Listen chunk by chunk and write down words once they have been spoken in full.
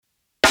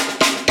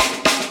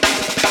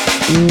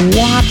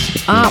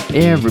What's up,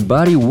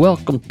 everybody?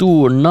 Welcome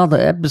to another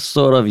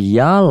episode of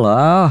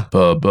Yala,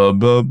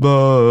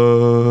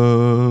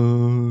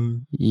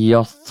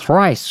 your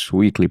thrice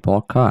weekly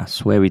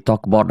podcast where we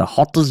talk about the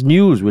hottest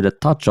news with a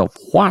touch of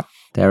what,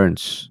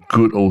 Terrence?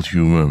 Good old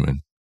humor,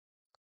 man.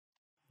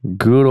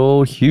 Good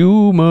old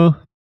humor.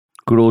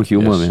 Good old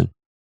humor, Yes. man.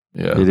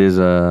 Yeah, It is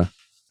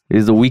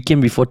the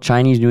weekend before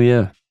Chinese New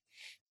Year.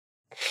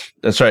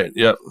 that's right.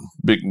 Yep,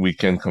 big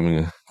weekend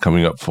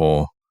coming up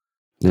for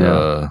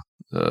the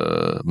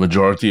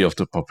majority of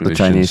the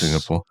population in Chinese.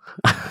 Singapore.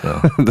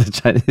 Yeah. The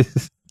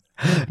Chinese.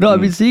 No,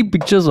 I've been seeing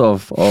pictures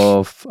of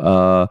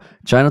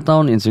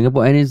Chinatown in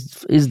Singapore, and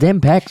it's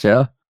damn packed,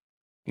 yeah.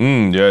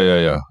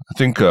 Yeah. I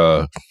think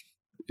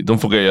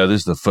don't forget, this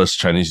is the first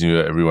Chinese New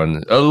Year.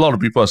 A lot of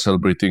people are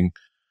celebrating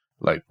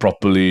like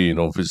properly,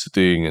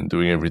 visiting and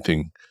doing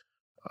everything.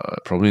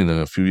 Probably in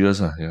a few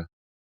years, yeah.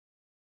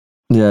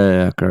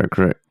 Yeah,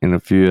 correct. In a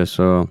few years,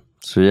 so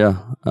yeah.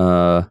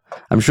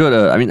 I'm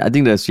sure. I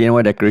think the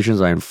CNY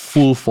decorations are in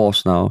full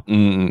force now.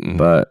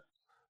 But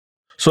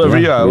so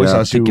every year I always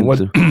ask you what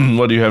to-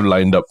 what do you have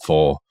lined up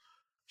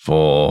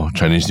for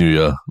Chinese New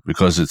Year,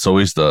 because it's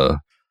always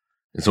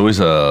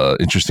a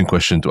interesting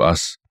question to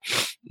ask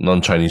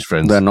non-Chinese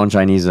friends. the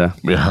non-Chinese.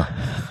 Yeah.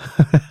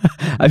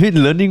 I've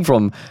been learning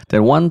from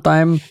that one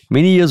time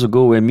many years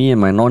ago when me and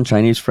my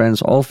non-Chinese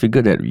friends all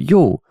figured that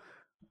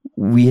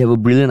we have a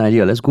brilliant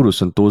idea. Let's go to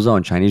Sentosa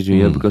on Chinese New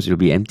Year because it'll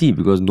be empty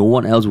because no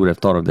one else would have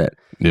thought of that.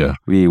 Yeah.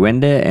 We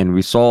went there and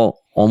we saw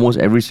almost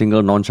every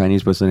single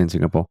non-Chinese person in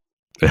Singapore.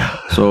 Yeah.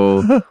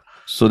 So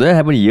that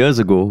happened years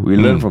ago. We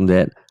learned from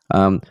that.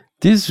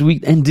 This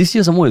week and this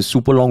year somewhere is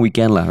super long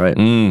weekend lah, right?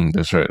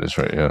 That's right.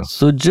 Yeah.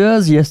 So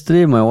just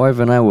yesterday, my wife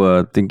and I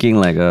were thinking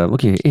like,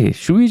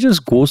 should we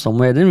just go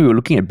somewhere? Then we were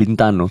looking at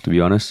Bintan, to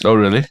be honest. Oh,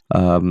 really?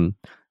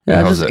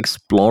 Yeah, how's just that?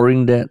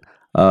 exploring that.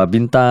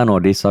 Bintan or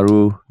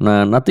Desaru.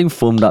 Nah, nothing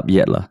firmed up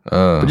yet lah. But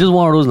Uh, just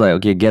one of those like,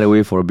 okay, get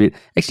away for a bit.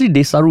 Actually,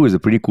 Desaru is a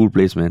pretty cool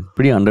place, man.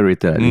 Pretty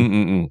underrated, I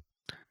think.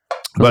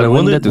 But I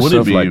went there wouldn't to it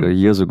surf be like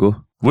years ago.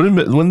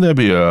 wouldn't there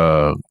be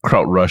a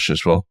crowd rush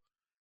as well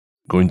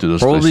going to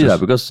those Probably places?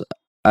 because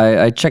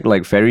I checked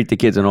like ferry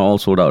tickets and all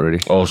sold out already.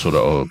 Also,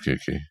 okay.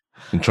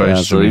 And try Yeah,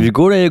 so swimming. if you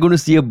go there, you're going to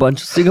see a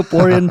bunch of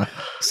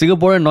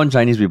Singaporean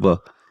non-Chinese people.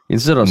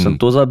 Instead of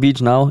Sentosa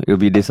Beach now, it'll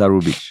be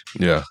Desaru Beach.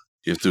 Yeah,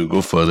 you have to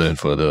go further and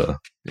further.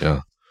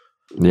 Yeah,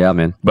 Yeah,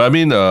 man. but I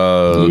mean,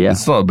 Yeah.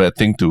 it's not a bad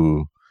thing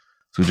to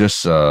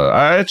just.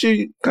 I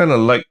actually kind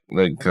of like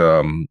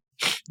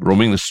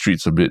roaming the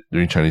streets a bit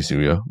during Chinese New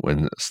Year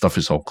when stuff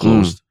is all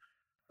closed.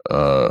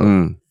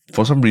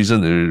 For some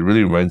reason, it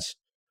really reminds.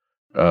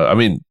 I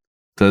mean,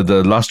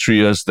 the last 3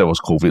 years there was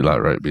COVID,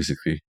 right?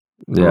 Basically,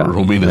 Yeah.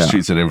 roaming the Yeah.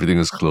 streets and everything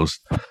is closed.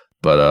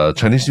 But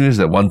Chinese New Year is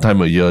that one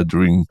time a year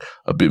during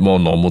a bit more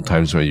normal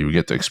times when you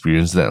get to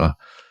experience that.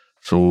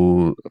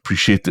 So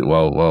appreciate it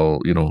while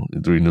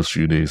during those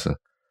few days.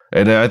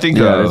 And then I think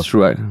Yeah, that's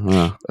right.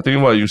 I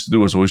think what I used to do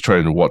was always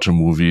try to watch a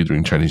movie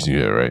during Chinese New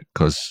Year, right?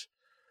 Because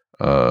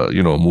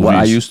movies. What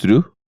I used to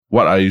do?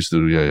 What I used to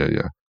do,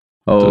 yeah.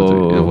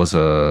 Oh, It was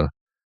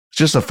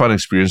just a fun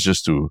experience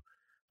just to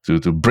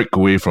break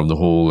away from the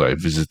whole like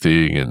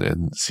visiting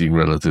and seeing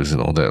relatives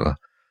and all that.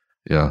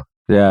 Yeah.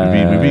 yeah.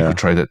 Maybe you yeah. could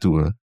try that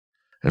too.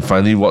 And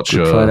finally watch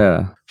Could try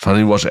that.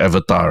 finally watch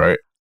Avatar, right?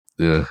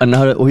 Yeah.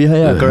 Another. Oh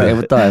yeah,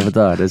 correct.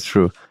 Avatar. That's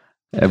true.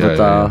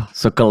 Avatar,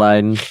 Circle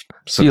Line.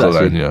 Circle See,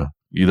 Line, yeah.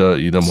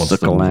 Either monster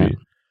Circle movie. Line.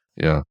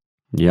 Yeah.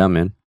 Yeah,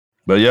 man.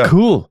 But yeah,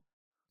 Cool.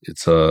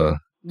 it's a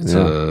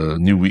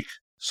new week.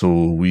 So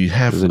we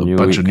have It's a a new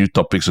bunch week. of new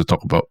topics to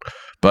talk about.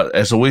 But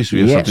as always,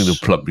 we have something Yes.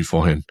 to plug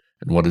beforehand.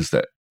 And what is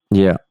that?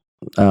 Yeah.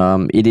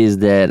 It is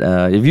that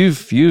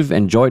if you've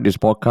enjoyed this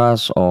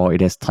podcast or it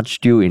has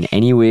touched you in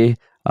any way,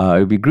 it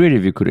would be great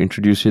if you could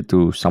introduce it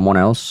to someone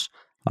else.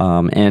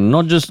 And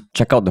not just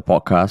check out the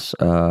podcast.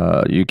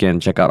 You can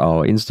check out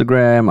our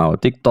Instagram, our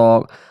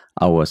TikTok,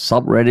 our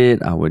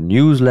subreddit, our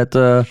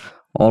newsletter,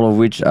 all of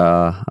which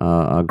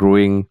are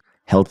growing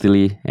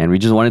healthily, and we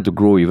just want it to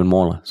grow even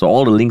more. So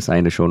all the links are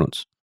in the show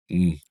notes.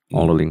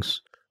 All the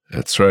links.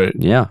 That's right.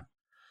 Yeah.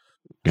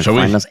 You Shall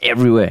can we? find us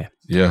everywhere.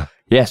 Yeah.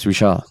 Yes, we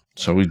shall.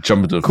 Shall we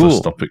jump into the Cool.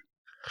 first topic?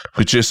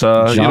 Which is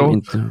Jump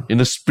into- in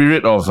the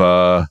spirit of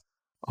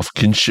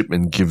kinship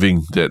and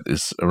giving that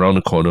is around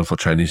the corner for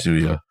Chinese New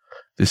Year.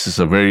 This is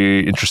a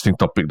very interesting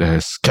topic that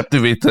has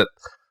captivated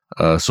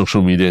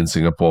social media in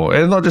Singapore,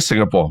 and not just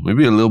Singapore,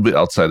 maybe a little bit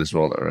outside as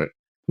well, right?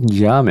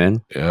 Yeah,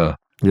 man. Yeah.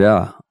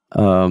 Yeah.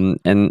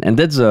 And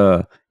that's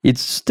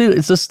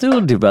it's a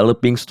still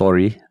developing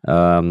story.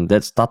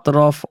 That started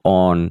off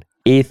on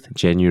 8th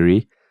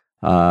January,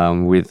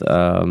 with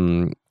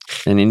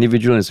an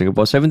individual in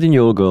Singapore,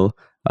 17-year-old girl,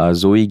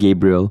 Zoe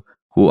Gabriel,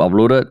 who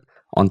uploaded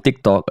on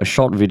TikTok a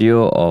short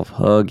video of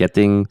her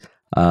getting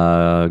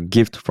a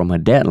gift from her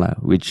dad,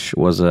 which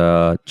was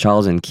a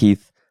Charles and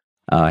Keith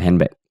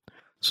handbag.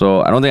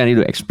 So I don't think I need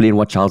to explain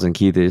what Charles and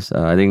Keith is.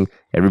 I think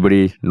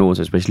everybody knows,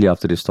 especially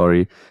after this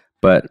story.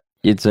 But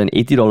it's an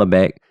 $80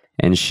 bag,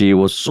 and she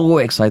was so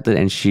excited,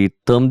 and she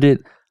termed it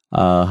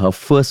her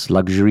first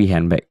luxury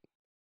handbag.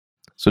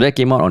 So that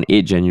came out on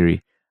 8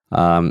 January.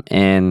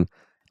 And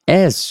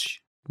as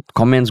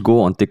comments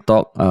go on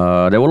TikTok,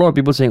 there were a lot of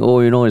people saying, oh,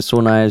 it's so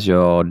nice,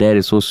 your dad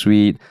is so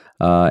sweet,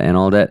 and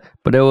all that.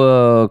 But there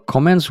were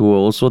comments who were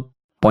also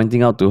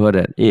pointing out to her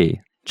that, hey,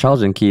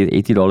 Charles and Keith,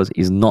 $80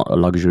 is not a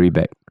luxury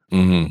bag.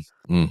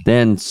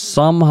 Then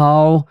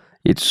somehow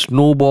it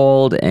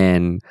snowballed,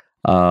 and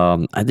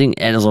I think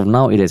as of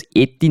now it has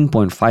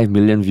 18.5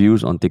 million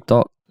views on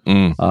TikTok.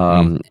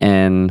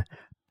 And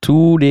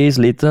 2 days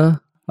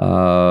later,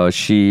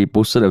 she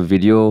posted a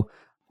video,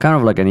 kind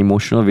of like an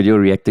emotional video,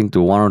 reacting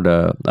to one of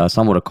the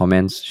some of the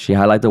comments. She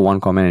highlighted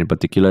one comment in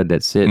particular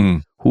that said,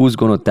 "Who's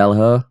gonna tell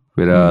her?"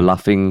 with a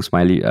laughing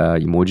smiley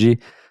emoji,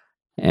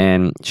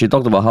 and she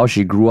talked about how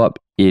she grew up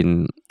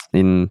in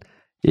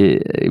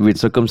with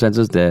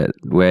circumstances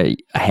where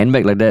a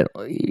handbag like that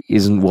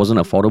wasn't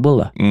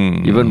affordable.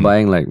 Even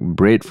buying like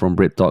bread from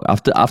Bread Talk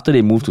after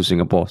they moved to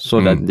Singapore.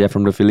 So that they're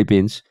from the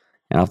Philippines,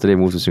 and after they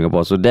moved to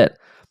Singapore. So that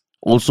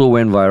also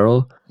went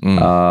viral.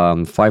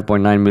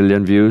 5.9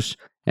 million views.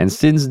 And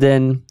since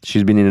then,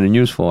 she's been in the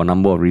news for a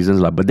number of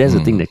reasons. But that's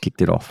the thing that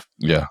kicked it off.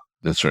 Yeah,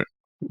 that's right.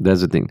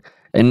 That's the thing.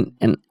 And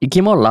it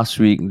came out last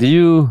week. Do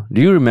you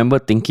remember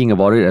thinking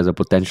about it as a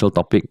potential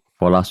topic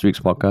for last week's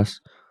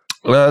podcast?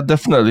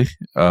 Definitely.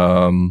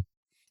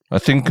 I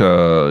think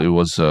it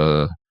was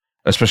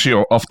especially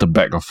off the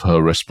back of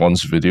her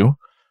response video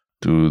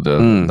to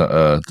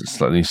the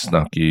slightly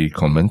snarky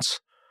comments.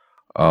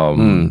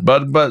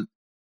 But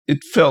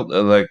it felt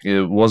like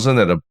it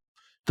wasn't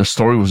the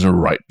story wasn't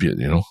ripe yet.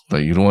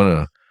 Like you don't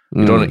want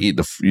to eat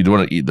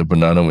the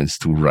banana when it's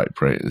too ripe,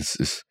 right?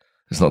 It's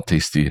not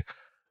tasty.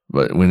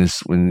 But when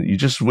you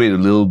just wait a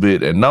little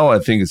bit, and now I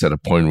think it's at a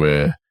point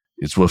where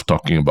it's worth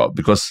talking about,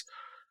 because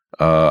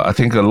I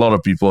think a lot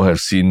of people have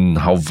seen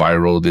how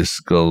viral this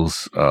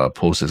girl's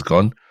post has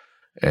gone,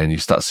 and you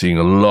start seeing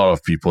a lot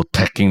of people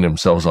tacking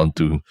themselves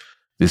onto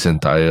this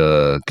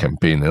entire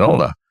campaign and all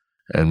that.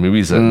 And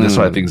maybe that's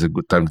why I think it's a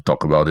good time to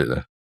talk about it.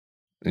 And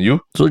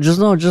you? So just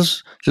now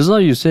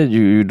you said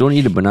you don't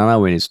eat a banana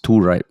when it's too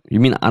ripe.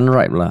 You mean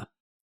unripe lah?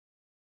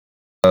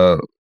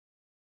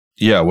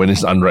 Yeah, when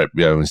it's unripe.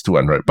 Yeah, when it's too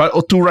unripe. But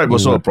too ripe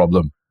also a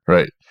problem,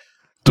 right?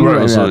 Too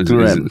ripe also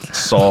is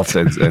soft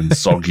and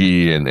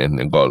soggy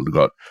and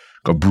got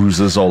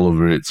bruises all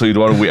over it. So you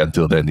don't want to wait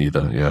until then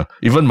either. Yeah.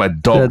 Even my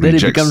dog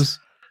rejects.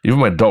 Even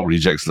my dog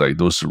rejects like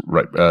those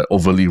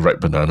overly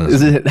ripe bananas.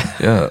 Is it?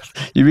 Yeah.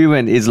 You mean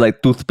when it's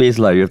like toothpaste,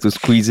 like you have to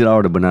squeeze it out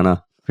of the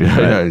banana? Yeah,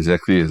 right? Yeah,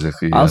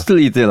 exactly. I'll still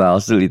eat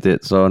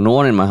it. So no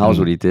one in my house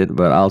would eat it,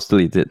 but I'll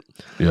still eat it.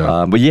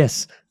 Yeah. But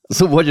yes.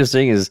 So what you're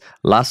saying is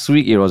last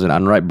week it was an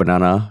unripe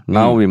banana.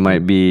 Now we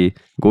might be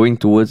going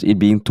towards it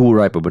being too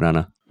ripe a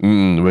banana.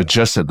 We're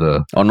just at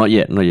the... Oh, not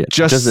yet.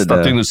 Just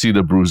starting to see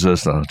the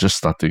bruises now. Just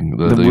starting.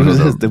 The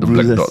bruises, the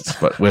black dots.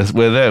 But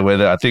we're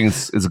there. I think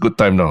it's a good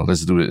time now.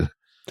 Let's do it.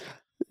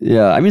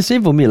 Yeah, I mean,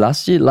 same for me.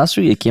 Last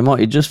week it came out,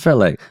 it just felt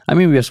like... I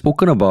mean, we have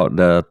spoken about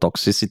the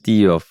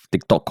toxicity of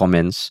TikTok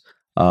comments.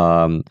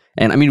 And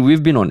I mean,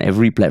 we've been on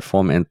every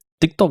platform, and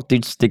TikTok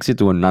takes it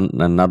to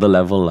another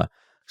level.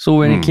 So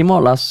when it came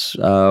out last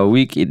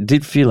week, it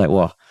did feel like,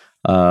 wow,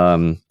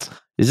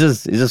 it's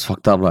just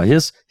fucked up.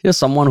 Here's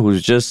someone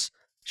who's just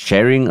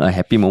sharing a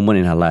happy moment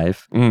in her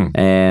life,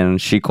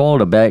 and she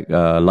called a bag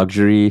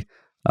luxury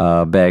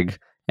bag,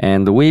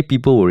 and the way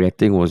people were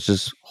reacting was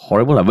just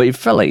horrible. But it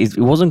felt like it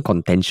wasn't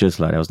contentious.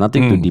 There was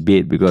nothing to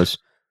debate, because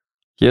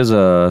here's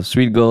a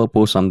sweet girl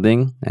post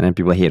something, and then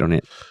people hate on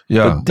it.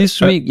 Yeah. But this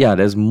week,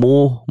 there's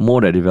more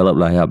that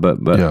developed.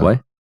 But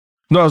why?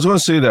 No, I was going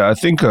to say that I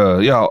think,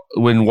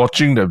 when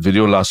watching that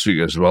video last week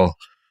as well,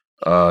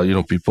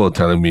 people are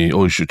telling me,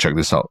 oh, you should check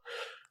this out.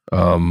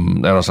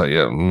 And I was like,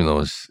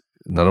 it's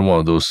another one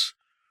of those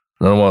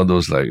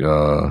like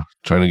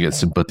trying to get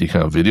sympathy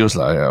kind of videos.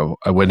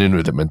 I went in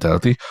with that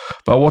mentality,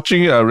 but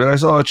watching it, I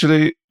realized,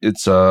 actually, it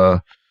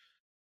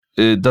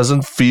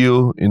doesn't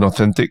feel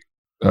inauthentic.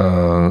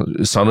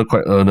 It sounded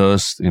quite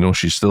earnest.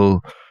 She's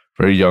still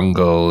very young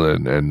girl,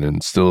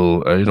 and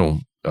still,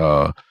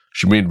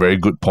 she made very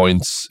good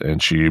points,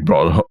 and she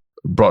brought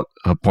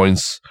her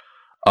points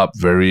up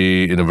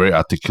in a very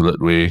articulate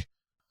way,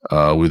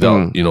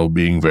 without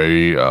being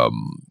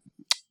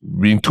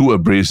too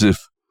abrasive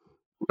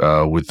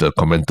with the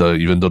commenter,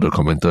 even though the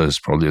commenter is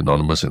probably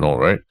anonymous and all,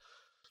 right?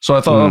 So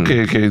I thought,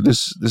 okay,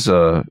 this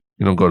got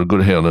a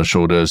good head on her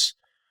shoulders,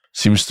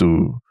 seems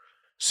to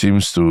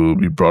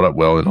be brought up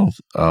well,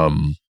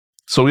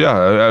 So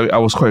yeah, I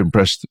was quite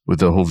impressed with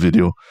the whole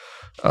video.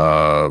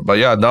 But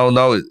yeah, now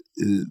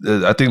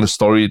I think the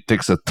story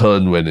takes a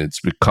turn when it's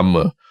become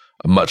a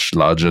much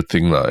larger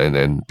thing,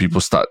 and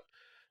people start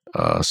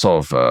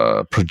sort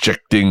of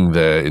projecting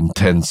their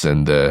intents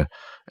and their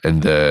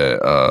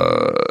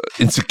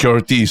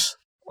insecurities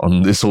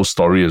on this whole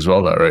story as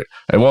well, right?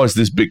 And what is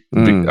this big? I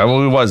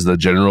mean, what is the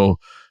general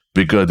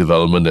bigger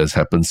development that's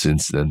happened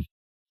since then?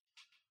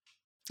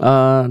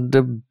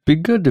 The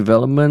bigger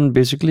development,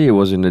 basically, it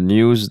was in the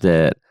news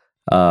that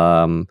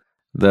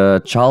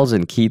the Charles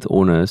and Keith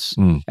owners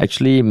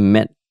actually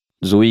met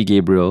Zoe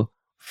Gabriel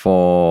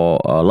for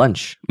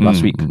lunch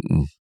last week.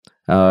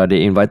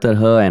 They invited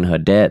her and her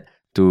dad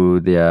to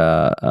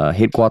their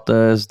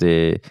headquarters.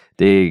 They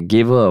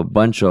gave her a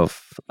bunch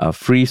of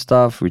free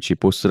stuff, which she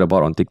posted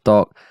about on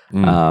TikTok.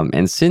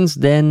 And since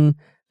then,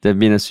 there have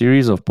been a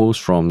series of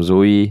posts from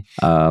Zoe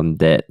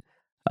that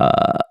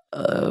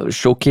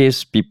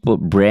showcase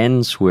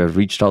brands who have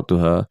reached out to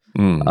her,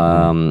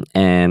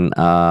 and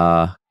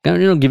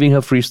giving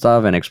her free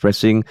stuff and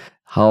expressing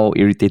how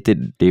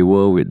irritated they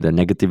were with the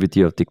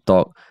negativity of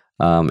TikTok,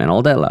 and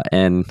all that lah.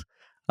 And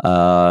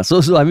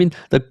so I mean,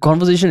 the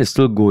conversation is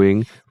still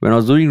going. When I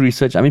was doing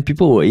research, I mean,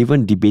 people were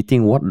even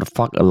debating what the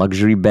fuck a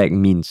luxury bag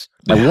means.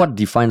 Like, what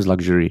defines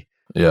luxury?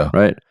 Yeah.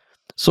 Right.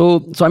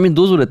 So I mean,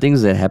 those were the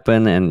things that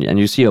happened, and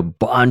you see a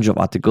bunch of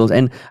articles.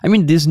 And I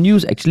mean, this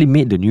news actually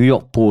made the New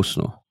York Post,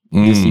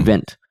 this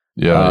event.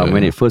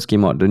 When it first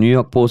came out, the New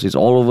York Post is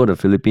all over the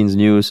Philippines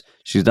news.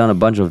 She's done a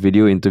bunch of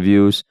video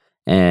interviews,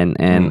 and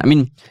I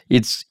mean,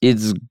 it's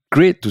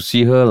great to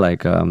see her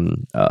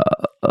come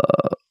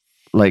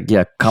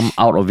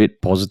out of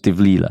it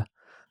positively lah.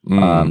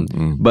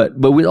 But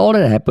with all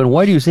that happened,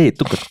 why do you say it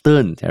took a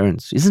turn,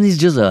 Terence? Isn't this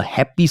just a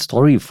happy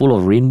story full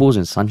of rainbows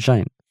and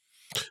sunshine?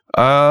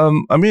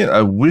 I mean,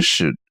 I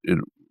wish it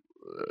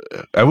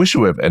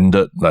would have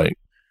ended like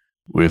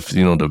with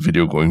the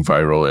video going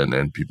viral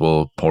and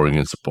people pouring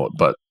in support.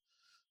 But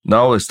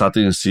now we're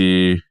starting to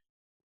see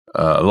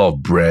a lot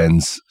of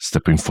brands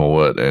stepping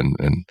forward and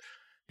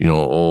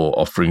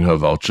offering her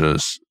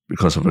vouchers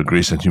because of her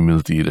grace and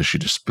humility that she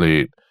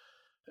displayed.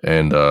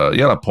 And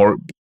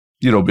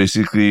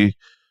basically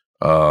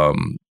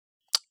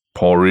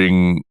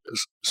pouring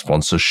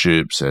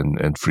sponsorships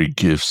and free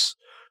gifts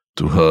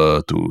to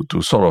her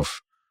to sort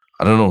of,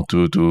 I don't know,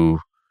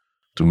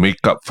 to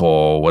make up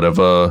for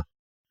whatever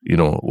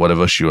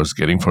she was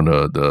getting from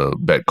the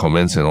bad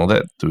comments and all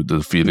that, to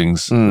the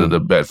feelings, the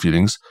bad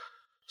feelings.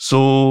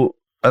 So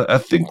I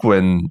think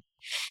when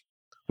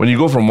you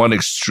go from one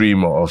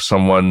extreme of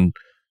someone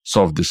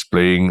sort of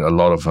displaying a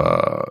lot of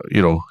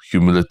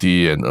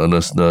humility and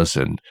earnestness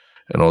and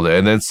all that,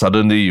 and then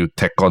suddenly it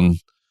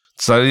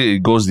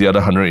goes the other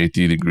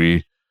 180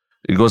 degree.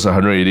 It goes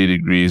 180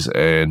 degrees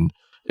and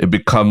it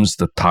becomes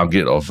the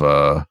target of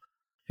a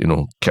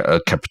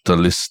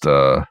capitalist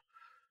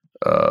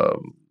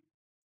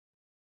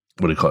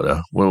what do you call it?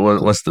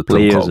 What's the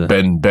term called?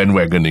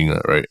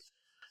 Bandwagoning, right?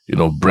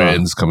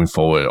 Brands coming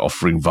forward,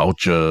 offering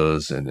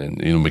vouchers and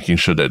making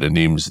sure that the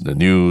name's in the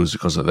news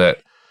because of that.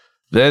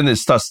 Then it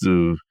starts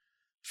to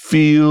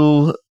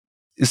feel,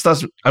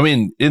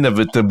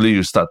 inevitably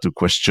you start to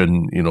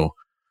question,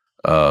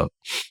 how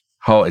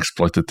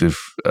exploitative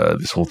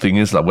this whole thing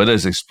is, like whether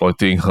it's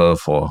exploiting her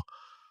for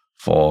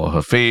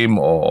her fame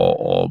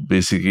or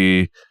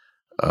basically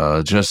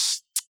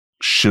just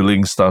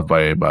shilling stuff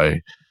by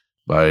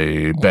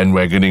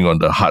bandwagoning on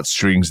the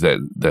heartstrings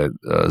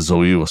that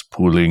Zoe was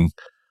pulling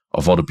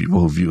of all the people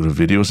who viewed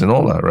the videos and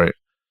all that, right?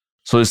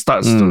 So it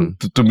starts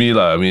to me,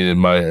 I mean, in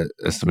my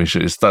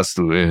estimation,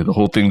 the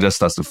whole thing just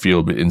starts to feel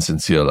a bit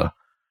insincere,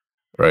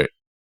 right?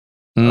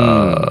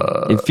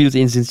 It feels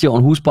insincere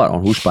on whose part?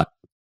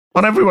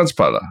 On everyone's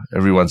part,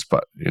 everyone's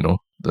part.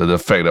 The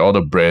fact that all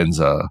the brands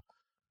are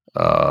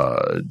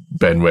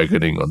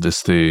bandwagoning on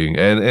this thing,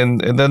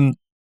 and then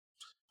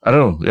I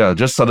don't know,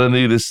 just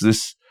suddenly this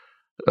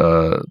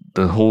the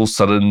whole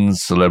sudden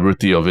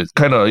celebrity of it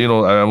kind of,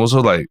 I'm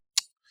also like,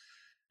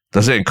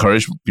 does it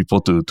encourage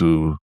people to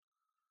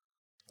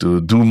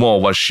do more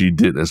of what she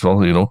did as well,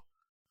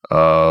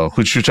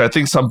 which I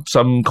think some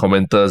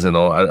commenters and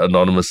all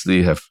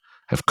anonymously have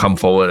come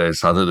forward and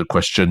started to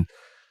question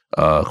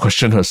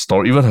her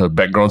story, even her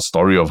background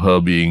story of her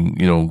being,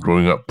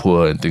 growing up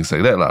poor and things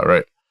like that,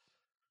 right?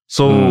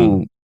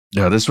 So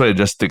that's where it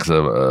just takes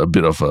a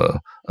bit of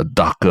a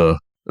darker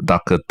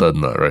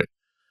turn, right?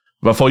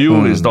 But for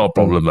you, it's not a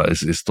problem,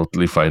 it's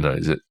totally fine,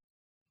 is it?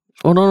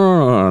 Oh,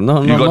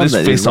 no. You got this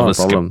face of a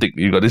skeptic.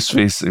 You got this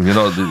face. If you're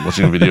not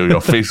watching the video, your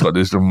face got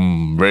this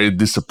very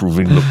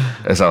disapproving look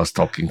as I was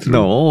talking through my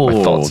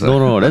thoughts.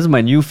 No. That's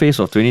my new face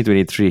of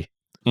 2023.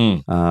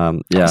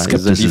 Skepticism. It's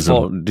the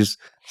default, this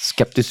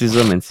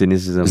skepticism and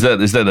cynicism. Is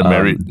that the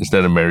merit? Is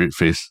that a merit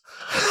face?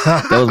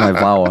 That was my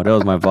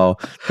vow.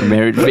 The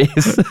merit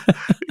face.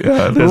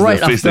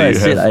 Right after I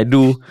said I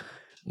do.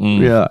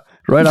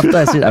 Right after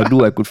I said I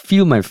do, I could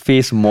feel my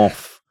face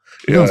morph.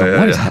 I was like,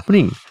 what is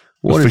happening?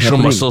 The facial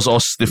muscles all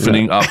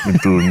stiffening up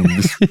into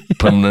this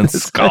permanent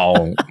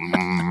scowl.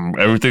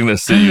 Everything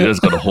that's said, you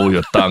just got to hold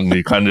your tongue.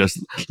 You can't just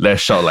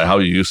lash out like how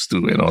you used to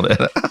and all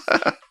that.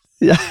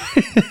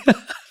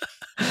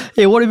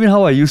 Hey, what do you mean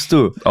how I used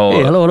to?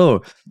 Hey,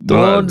 hello.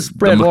 Don't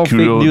spread more fake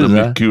news.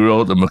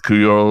 The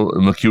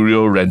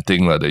mercurial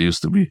ranting that there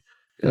used to be.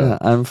 Yeah,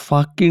 I'm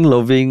fucking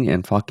loving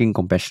and fucking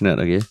compassionate,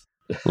 okay?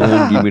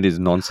 Don't give me this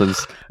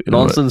nonsense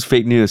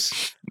fake news.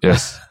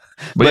 Yes.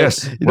 But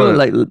yes.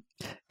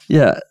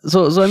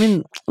 So I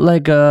mean,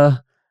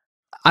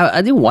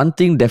 I think one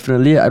thing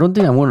definitely, I don't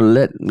think I'm going to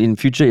let, in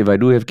future, if I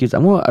do have kids, I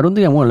don't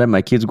think I'm going to let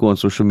my kids go on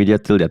social media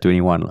till they're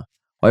 21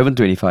 or even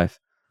 25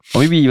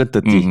 or maybe even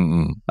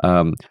 30.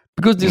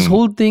 Because this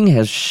whole thing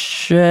has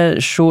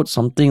showed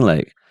something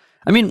like,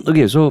 I mean,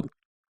 okay, so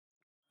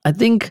I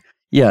think,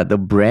 yeah, the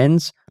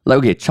brands, like,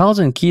 okay, Charles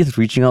and Keith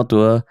reaching out to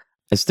her,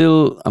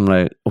 I'm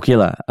like, okay,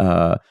 lah.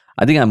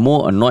 I think I'm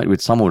more annoyed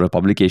with some of the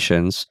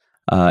publications,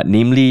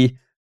 namely,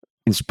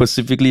 in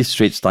specifically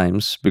Straits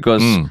Times,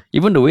 because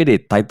even the way they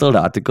titled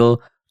the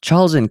article,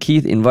 Charles and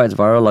Keith invites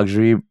viral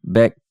luxury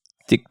back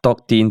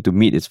TikTok teen to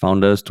meet its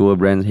founders, tour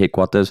brand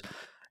headquarters.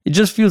 It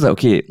just feels like,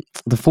 okay,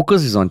 the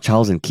focus is on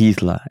Charles and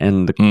Keith, lah,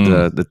 and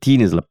the teen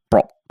is a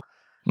prop.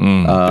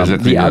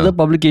 Exactly, The other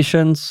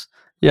publications,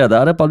 the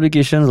other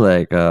publications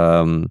like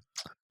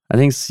I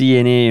think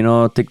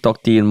CNA,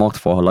 TikTok teen mocked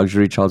for her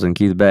luxury Charles and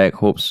Keith bag,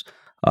 hopes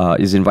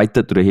is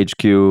invited to the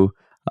HQ.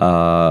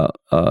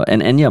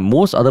 And yeah,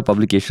 most other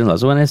publications.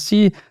 So when I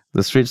see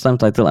the Straits Times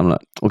title, I'm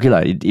like,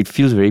 okay, it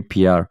feels very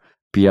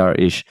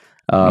PR-ish.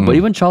 But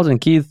even Charles and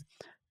Keith,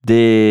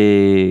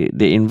 they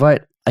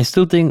invite. I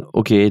still think,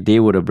 okay, they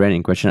were the brand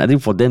in question. I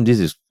think for them, this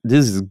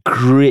is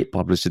great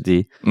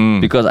publicity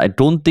because I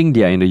don't think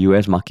they are in the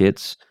US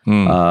markets.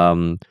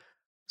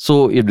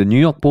 So if the New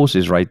York Post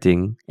is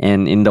writing,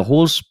 and in the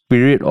whole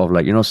spirit of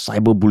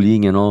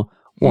cyberbullying and all,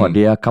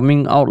 they are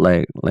coming out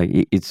like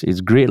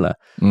it's great lah.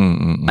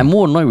 I'm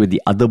more annoyed with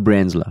the other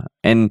brands lah.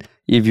 And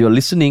if you're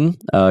listening,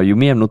 you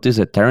may have noticed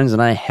that Terrence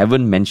and I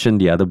haven't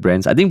mentioned the other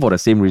brands. I think for the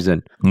same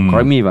reason.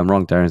 Correct me if I'm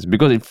wrong, Terrence,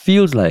 because it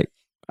feels like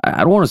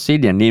I don't want to say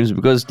their names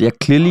because they are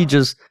clearly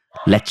just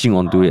latching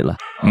onto it lah.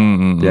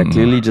 They are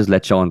clearly just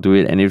latching onto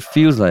it, and it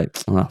feels like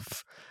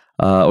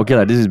okay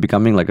lah. This is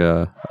becoming like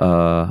a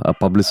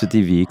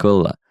publicity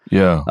vehicle lah.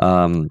 Yeah.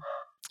 And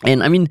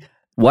I mean,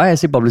 why I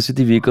say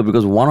publicity vehicle,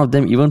 because one of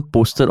them even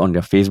posted on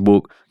their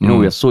Facebook,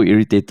 we are so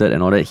irritated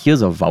and all that.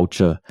 Here's a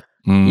voucher.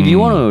 If you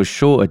want to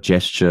show a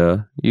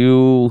gesture,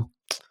 you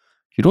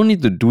don't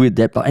need to do it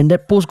that. And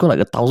that post got like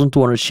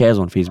 1,200 shares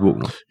on Facebook.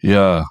 No?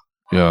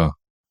 Yeah.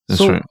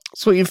 That's right.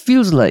 So it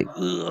feels like,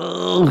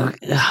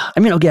 I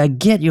mean, okay, I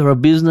get you're a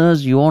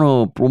business, you want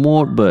to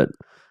promote, but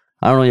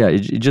I don't know. Yeah,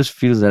 it just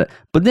feels that.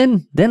 But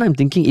then I'm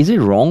thinking, is it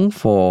wrong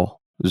for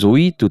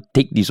Zoe to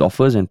take these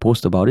offers and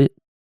post about it?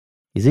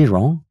 Is it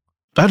wrong?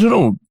 I don't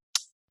know.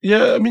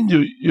 Yeah, I mean,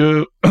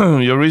 you're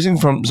you're raising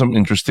from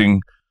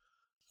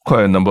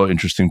quite a number of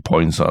interesting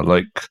points.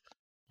 Like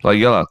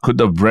could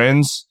the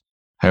brands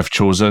have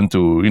chosen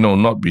to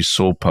not be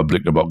so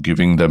public about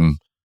giving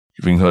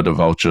her the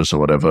vouchers or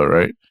whatever,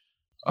 right?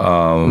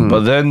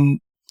 But then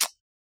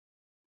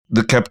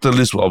the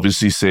capitalists will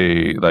obviously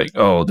say like,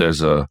 oh,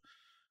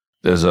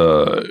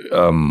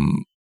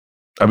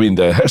 I mean,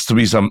 there has to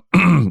be some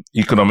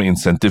economic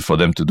incentive for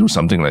them to do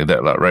something like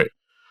that, right?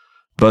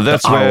 But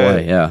that's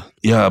where,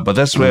 but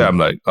that's where I'm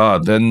like,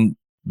 then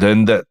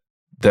that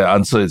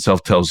answer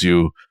itself tells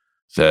you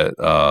that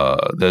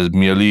they're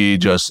merely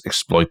just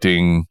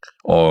exploiting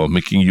or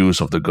making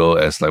use of the girl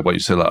as like what you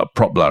said, like a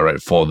prop,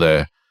 right, for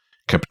their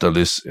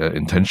capitalist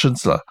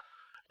intentions, lah.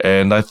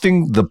 And I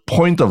think the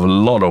point of a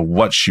lot of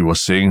what she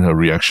was saying in her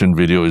reaction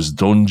video is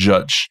don't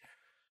judge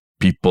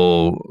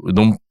people,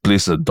 don't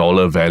place a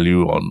dollar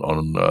value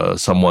on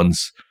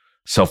someone's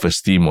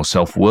self-esteem or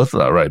self-worth,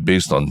 right,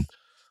 based on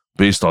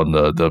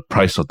the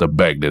price of the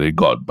bag that they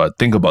got. But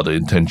think about the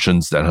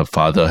intentions that her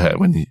father had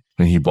when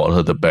he bought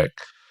her the bag.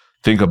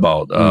 Think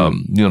about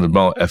the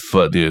amount of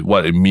effort,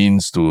 what it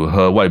means to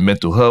her, what it meant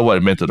to her, what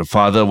it meant to the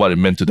father, what it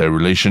meant to their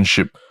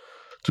relationship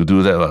to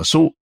do that.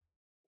 So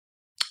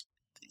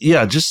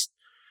yeah, just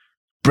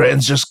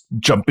brands just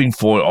jumping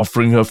forward,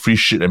 offering her free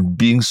shit and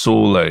being so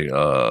like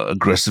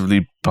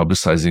aggressively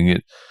publicizing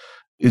it.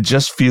 It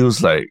just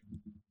feels like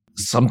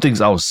something's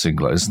out of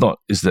sync. It's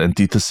the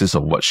antithesis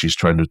of what she's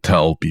trying to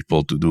tell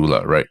people to do,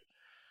 right?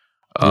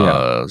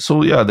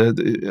 So yeah,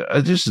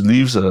 it just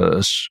leaves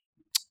a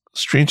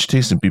strange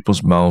taste in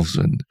people's mouths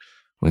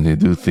when they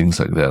do things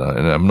like that.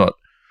 And I'm not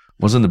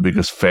the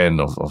biggest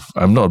fan of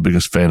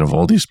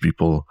all these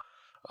people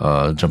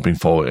jumping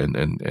forward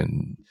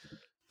and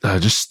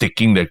just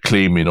staking their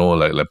claim,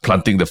 like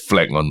planting the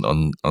flag on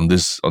the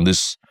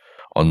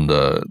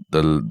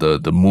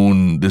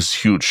moon, this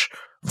huge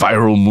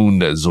viral moon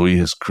that Zoe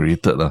has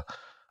created.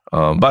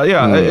 But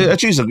yeah,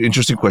 actually it's an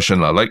interesting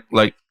question. Like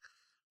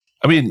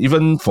I mean,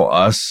 even for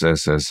us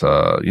as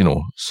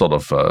sort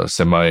of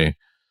semi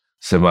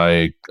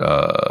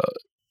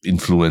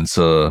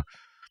influencer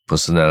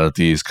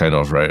personalities, kind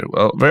of, right?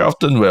 Well, very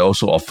often we're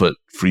also offered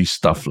free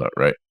stuff,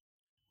 right?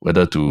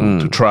 Whether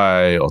to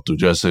try or to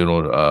just,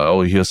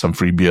 here's some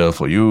free beer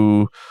for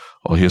you,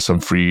 or here's some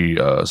free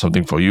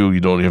something for you.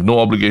 You have no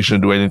obligation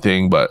to do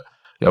anything, but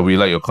yeah, we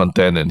like your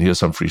content and here's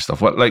some free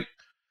stuff.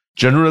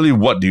 Generally,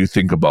 what do you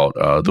think about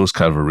those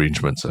kind of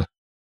arrangements?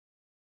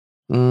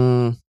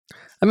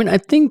 I mean, I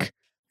think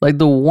like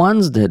the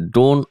ones that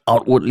don't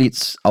outwardly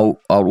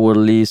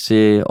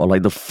say, or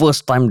like the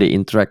first time they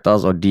interact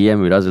us or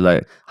DM with us, is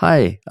like,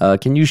 hi,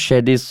 can you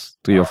share this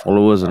to your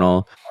followers and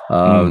all?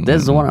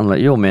 That's the one I'm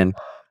like, yo, man,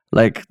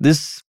 like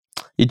this,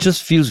 it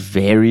just feels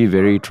very,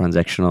 very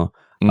transactional.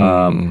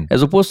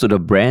 As opposed to the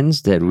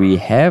brands that we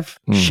have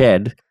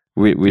shared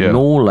with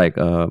no like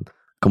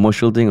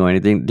commercial thing or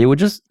anything, they were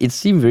just, it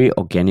seemed very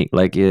organic.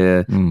 Like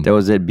there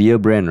was that beer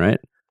brand, right?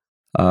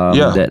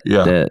 That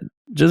Yeah. that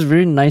just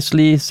very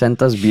nicely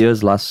sent us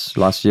beers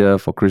last year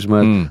for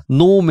Christmas.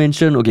 No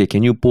mention. Okay,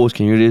 can you post?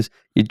 Can you do this?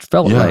 It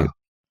felt like,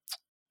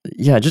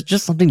 Yeah. yeah,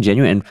 just something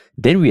genuine. And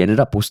then we ended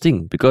up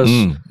posting because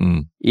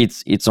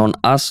it's on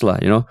us lah.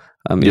 It's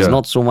Yeah.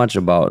 not so much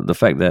about the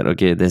fact that,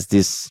 okay, there's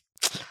this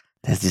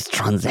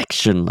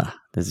transaction lah.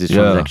 There's this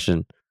Yeah.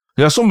 transaction.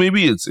 Yeah, so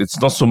maybe it's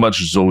not so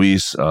much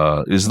Zoe's.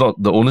 It's not,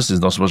 the onus is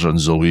not so much on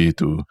Zoe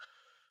to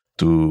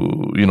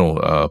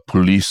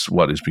police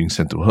what is being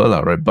sent to her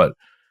lah, right? But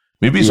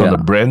maybe it's on the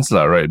brands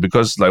lah, right?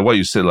 Because like what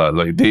you said lah,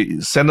 like they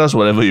send us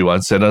whatever you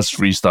want, send us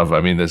free stuff. I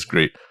mean, that's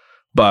great,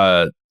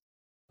 but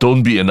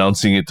don't be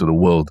announcing it to the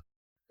world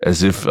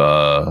as if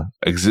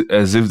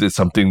it's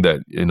something that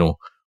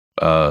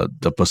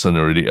the person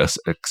already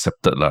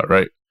accepted lah,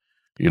 right?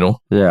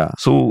 Yeah.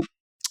 So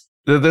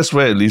that's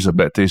where it leaves a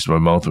bad taste in my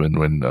mouth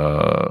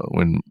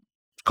when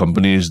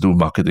companies do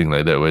marketing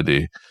like that, where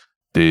they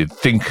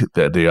think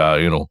that they are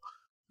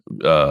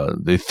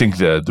they think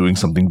they're doing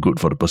something good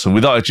for the person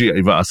without actually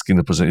even asking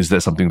the person, is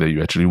that something that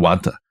you actually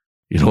want?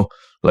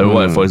 Like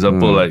what, for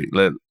example, like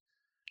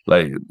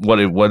what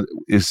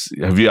is,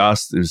 have you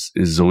asked, is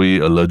Zoe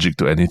allergic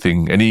to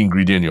anything, any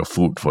ingredient in your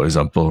food, for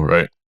example,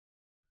 right?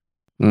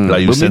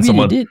 Like you send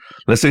someone,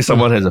 let's say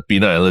someone has a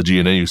peanut allergy,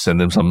 and then you send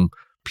them some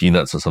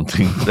peanuts or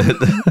something.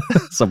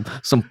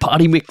 some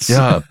party mix.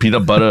 Yeah,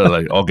 peanut butter,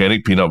 like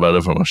organic peanut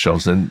butter from our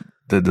shelves, and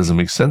that doesn't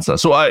make sense.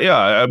 So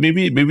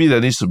maybe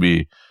there needs to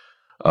be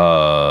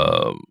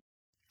a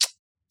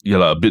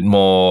bit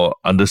more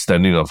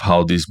understanding of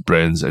how these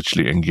brands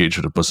actually engage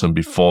with the person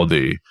before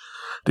they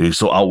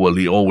so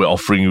outwardly, oh, we're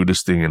offering you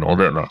this thing and all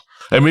that.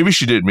 And maybe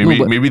she did, maybe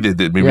they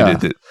did, maybe they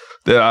did.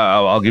 Then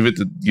I'll give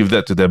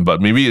that to them.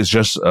 But maybe it's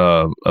just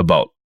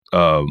about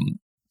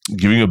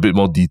giving a bit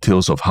more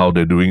details of how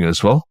they're doing it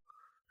as well.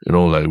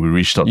 Like we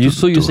reached out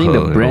So you're saying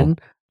her,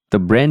 the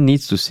brand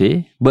needs to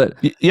say, but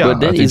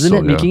then isn't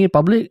that making it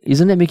public?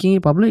 Isn't that making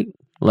it public?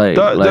 Like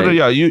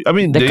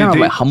they kind of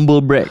like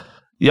humble brag.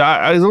 Yeah,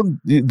 I don't.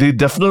 They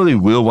definitely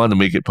will want to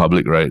make it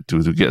public, right?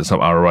 To get some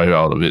ROI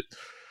out of it.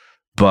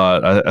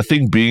 But I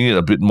think being it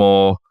a bit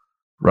more,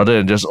 rather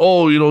than just,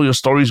 oh, your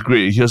story's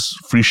great, here's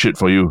free shit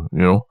for you,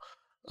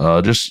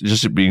 just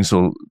it being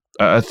so.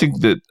 I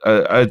think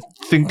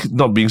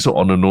not being so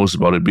on the nose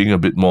about it, being a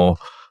bit more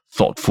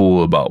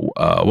thoughtful about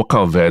what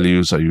kind of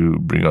values are you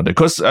bringing out there.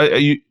 Because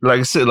like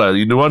I said, like,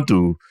 you don't want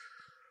to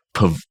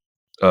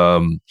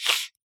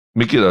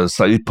make it a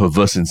slightly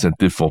perverse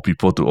incentive for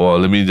people to,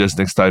 let me just,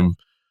 next time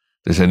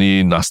there's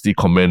any nasty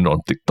comment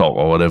on TikTok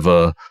or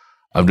whatever,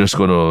 I'm just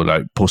going to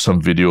like post some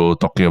video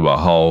talking about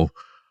how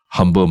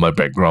humble my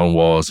background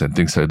was and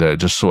things like that,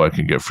 just so I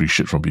can get free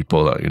shit from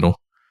people,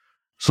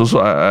 So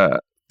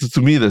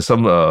to me, there's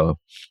some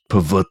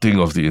perverting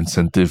of the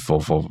incentive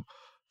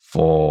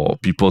for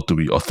people to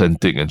be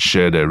authentic and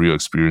share their real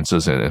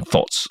experiences and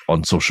thoughts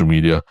on social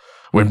media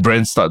when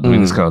brands start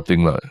doing this kind of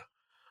thing,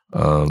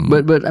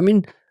 But I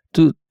mean,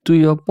 to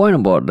your point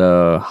about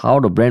how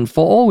the brand,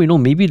 for all we know,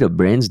 maybe the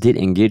brands did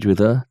engage with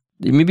her.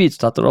 Maybe it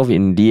started off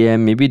in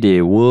DM. Maybe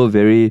they were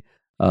very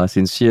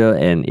sincere,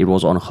 and it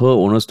was on her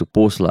owners to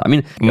post lah. I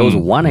mean, there was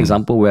one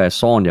example where I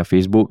saw on their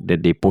Facebook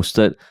that they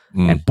posted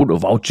and put a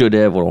voucher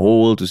there for the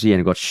whole world to see,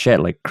 and it got shared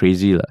like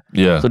crazy lah.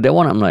 Yeah. So that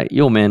one, I'm like,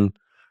 yo man,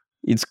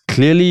 it's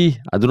clearly,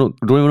 I don't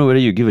even know whether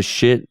you give a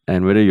shit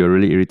and whether you're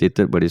really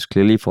irritated, but it's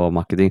clearly for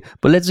marketing.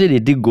 But let's say they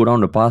did go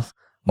down the path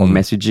of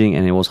messaging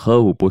and it was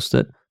her who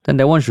posted, then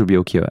that one should be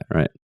okay,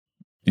 right?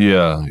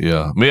 Yeah.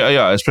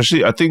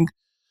 Especially, I think,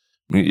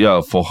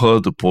 for her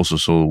to post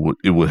also,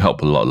 it would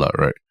help a lot,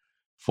 right?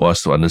 For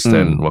us to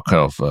understand what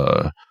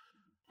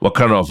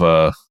kind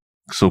of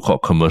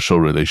so-called commercial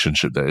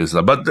relationship there is.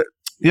 But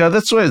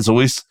that's why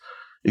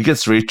it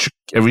gets very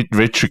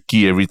very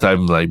tricky every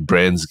time like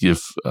brands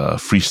give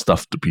free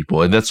stuff to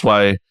people, and that's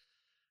why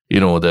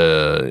in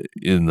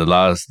the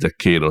last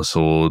decade or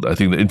so, I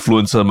think the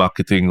influencer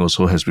marketing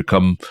also has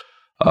become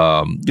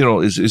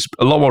is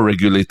a lot more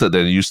regulated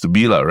than it used to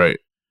be, right?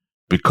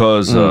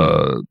 Because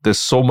there's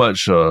so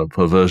much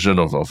perversion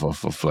of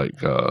like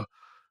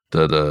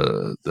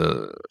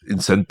the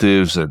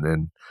incentives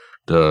and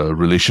the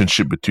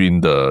relationship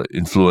between the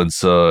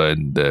influencer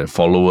and their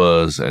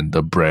followers and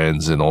the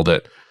brands and all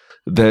that.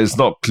 There's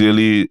not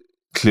clearly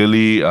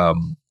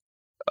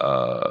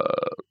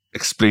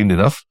explained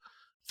enough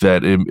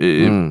that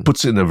it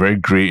puts in a very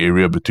gray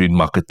area between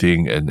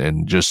marketing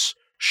and just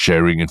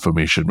sharing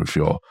information with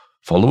your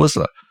followers,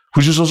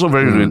 which is also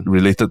very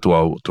related to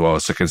our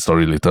second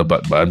story later.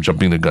 But I'm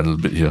jumping the gun a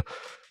little bit here.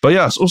 But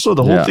yeah, also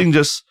the whole thing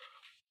just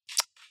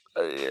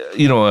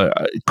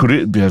could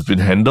it have been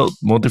handled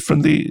more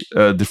differently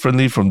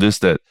from this,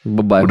 that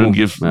wouldn't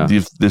give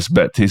this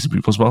bad taste in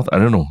people's mouth? I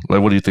don't know. Like,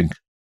 what do you think?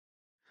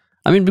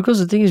 I mean, because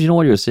the thing is,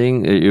 what you're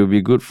saying, it would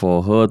be good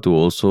for her to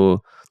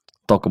also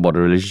talk about the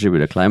relationship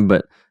with the client,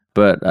 but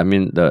I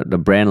mean the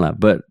brand lah.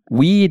 But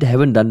we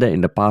haven't done that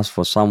in the past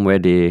for some where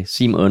they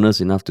seem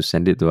earnest enough to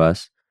send it to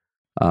us.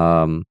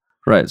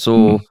 Right.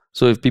 So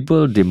if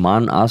people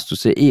demand us to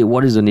say, hey,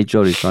 what is the nature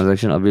of this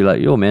transaction? I'll be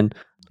like, yo man,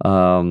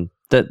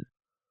 that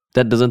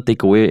that doesn't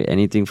take away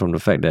anything from the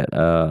fact that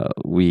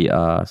we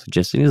are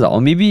suggesting this,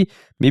 or maybe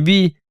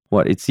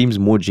what it seems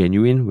more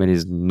genuine when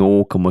there's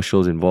no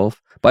commercials involved.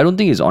 But I don't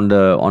think it's on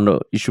the.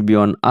 It should be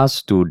on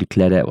us to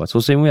declare that. What? So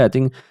same way, I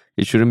think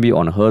it shouldn't be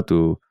on her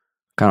to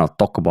kind of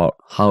talk about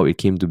how it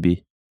came to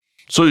be.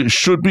 So it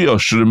should be or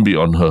shouldn't be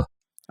on her?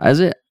 I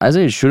say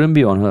it shouldn't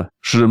be on her.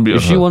 Shouldn't be on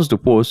If her. she wants to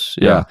post,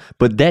 yeah.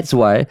 But that's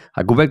why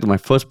I go back to my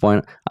first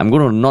point. I'm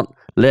going to not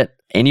let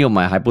any of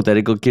my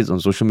hypothetical kids on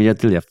social media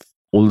till they're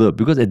older,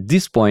 because at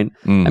this point,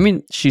 I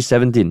mean, she's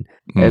 17.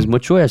 As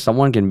mature as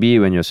someone can be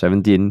when you're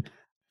 17,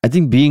 I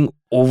think being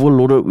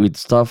overloaded with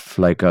stuff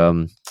like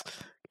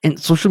and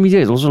social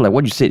media is also like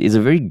what you said, it's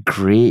a very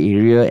gray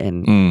area,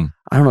 and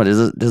I don't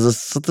know, there's a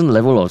certain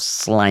level of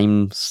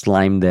slime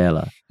there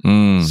lah.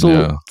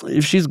 So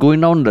if she's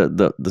going down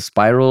the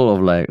spiral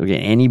of like, okay,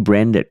 any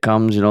brand that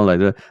comes,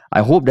 like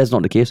I hope that's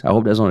not the case.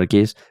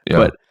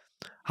 But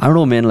I don't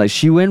know, man, like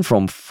she went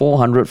from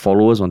 400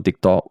 followers on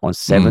TikTok on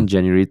 7th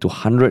January to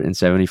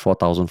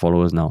 174,000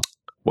 followers now.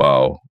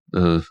 Wow.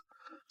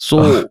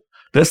 So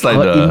that's like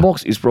her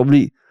inbox is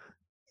probably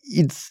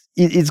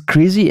it's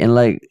crazy, and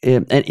like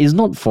and it's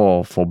not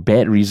for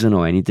bad reason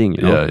or anything,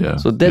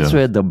 So that's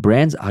where the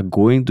brands are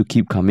going to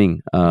keep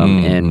coming.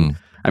 And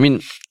I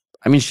mean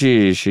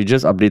she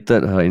just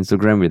updated her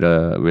Instagram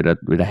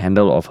with a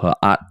handle of her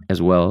art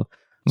as well.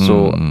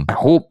 So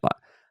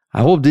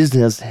I hope this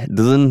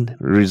doesn't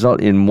result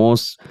in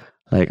most,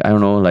 like, I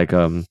don't know, like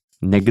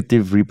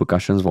negative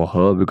repercussions for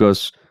her,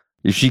 because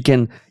if she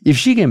can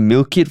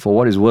milk it for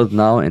what it's worth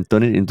now and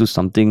turn it into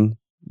something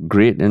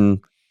great,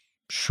 then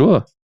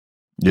sure.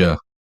 Yeah.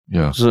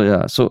 So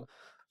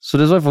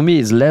that's why for me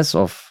it's less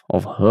of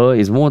her,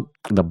 it's more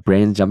the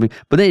brand jumping.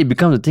 But then it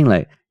becomes a thing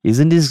like,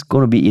 isn't this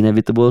going to be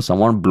inevitable?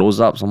 Someone blows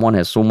up, someone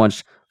has so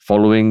much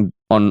following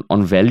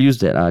on values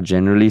that are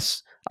generally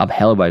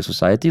upheld by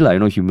society,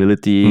 like,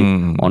 humility,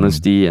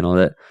 honesty, and all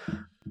that.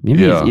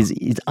 Maybe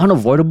it's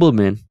unavoidable,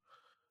 man.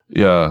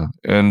 Yeah,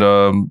 and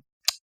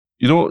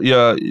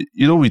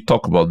we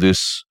talk about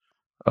this.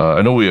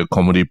 I know we're a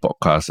comedy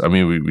podcast. I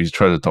mean, we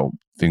try to talk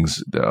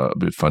things that are a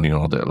bit funny and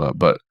all that,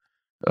 but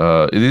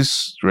it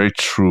is very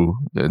true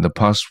that in the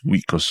past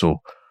week or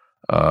so,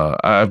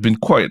 I've been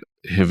quite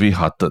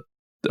heavy-hearted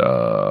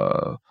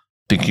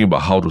thinking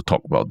about how to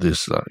talk about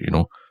this,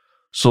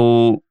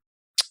 So,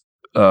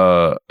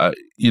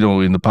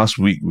 in the past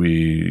week,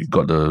 we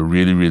got the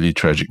really, really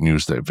tragic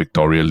news that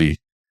Victoria Lee,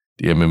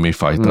 the MMA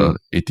fighter,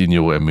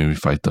 18-year-old MMA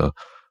fighter,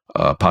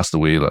 passed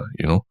away,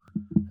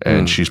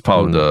 and she's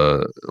part of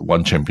the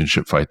One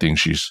Championship fighting.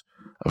 She's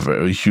a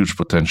very huge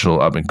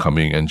potential, up and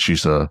coming, and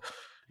she's in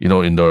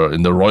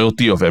the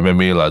royalty of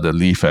MMA, the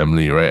Lee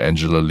family, right?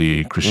 Angela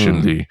Lee,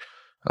 Christian Lee,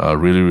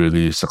 really,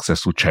 really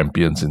successful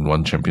champions in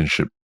One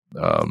Championship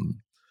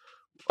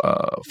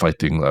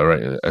fighting,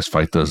 right? As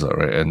fighters,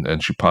 right?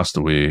 And she passed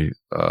away.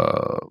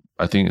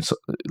 I think it's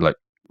like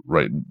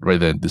right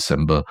there in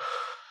December,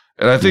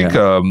 and I think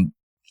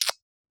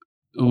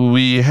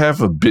we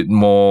have a bit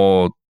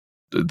more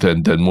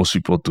than most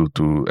people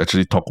to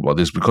actually talk about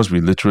this, because we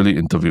literally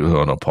interviewed her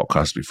on a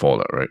podcast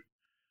before, right?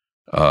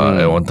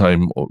 At one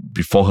time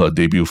before her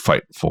debut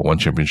fight for One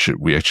Championship,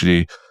 we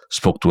actually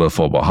spoke to her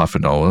for about half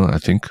an hour, I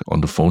think,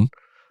 on the phone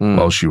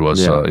while she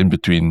was in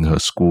between her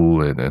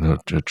school and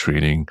her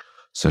training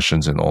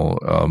sessions and all.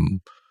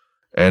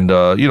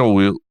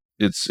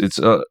 It's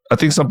I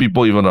think some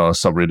people even on our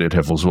subreddit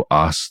have also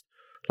asked,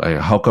 like,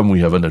 how come we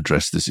haven't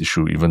addressed this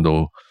issue, even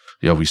though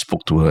we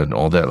spoke to her and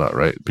all that,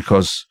 right?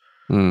 Because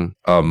and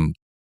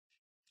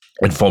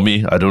for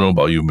me, I don't know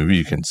about you, maybe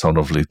you can sound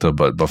off later,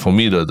 but for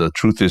me, the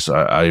truth is,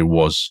 I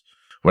was,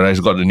 when I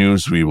got the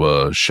news, we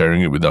were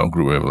sharing it with our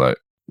group, and we were like,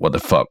 what the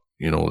fuck,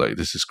 like,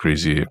 this is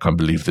crazy, I can't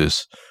believe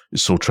this,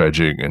 it's so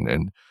tragic,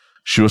 and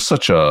she was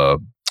such a,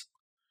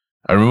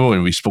 I remember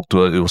when we spoke to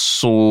her, it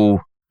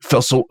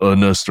felt so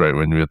earnest, right,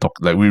 when we were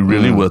talking, like, we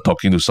really were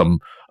talking to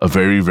a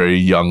very, very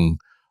young,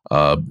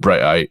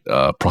 bright-eyed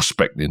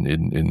prospect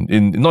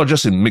in not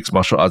just in mixed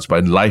martial arts, but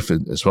in life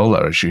as well.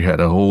 Like, she had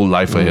a whole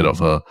life ahead of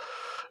her,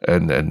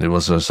 and it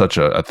was I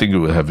think it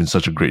would have been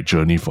such a great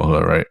journey for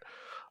her, right?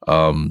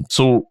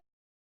 So,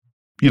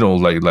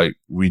 like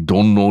we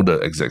don't know the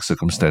exact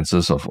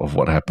circumstances of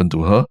what happened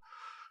to her,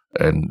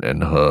 and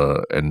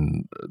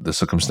the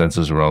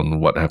circumstances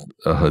around what happened,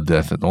 her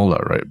death and all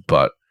that, right?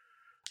 But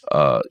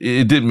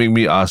it did make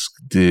me ask,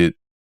 did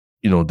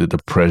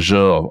the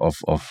pressure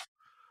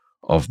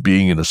of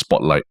being in the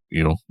spotlight,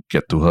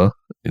 get to her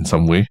in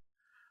some way?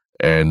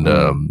 And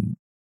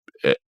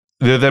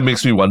that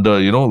makes me wonder,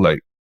 like,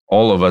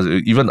 all of us,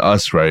 even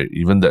us, right?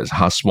 Even that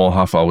small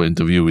half-hour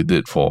interview we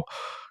did for,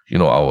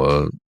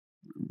 our,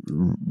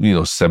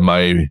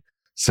 semi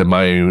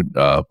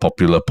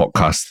popular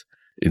podcast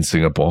in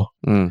Singapore.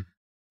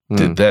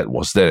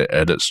 Was that an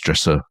added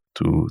stressor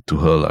to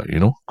her,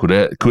 Could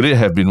it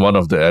have been one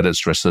of the added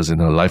stressors in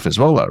her life as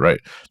well, right?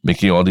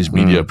 Making all these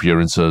media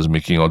appearances,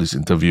 making all these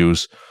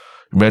interviews.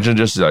 Imagine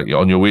just like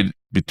on your way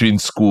between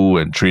school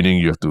and training,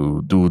 you have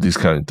to do these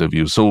kind of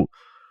interviews. So,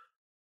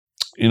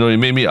 it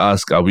made me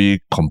ask: Are we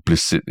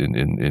complicit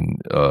in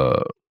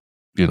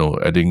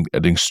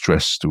adding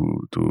stress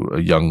to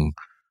a young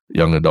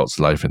adult's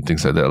life and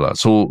things like that, lah.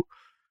 So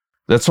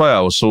that's why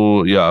I was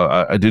so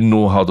I didn't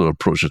know how to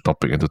approach the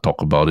topic and to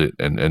talk about it,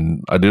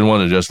 and I didn't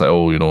want to just like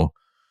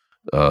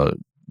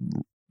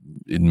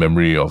in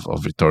memory of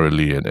Victoria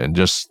Lee and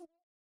just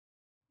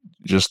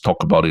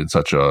talk about it in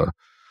such a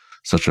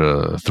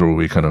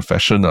throwaway kind of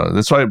fashion.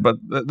 That's why, but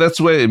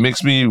that's where it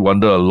makes me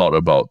wonder a lot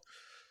about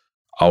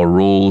our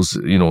roles,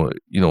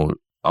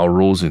 our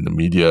roles in the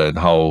media and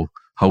how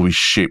we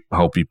shape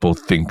how people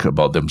think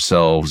about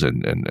themselves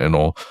and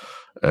all.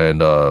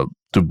 And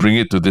to bring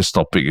it to this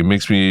topic, it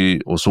makes me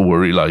also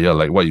worried,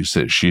 like what you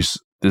said,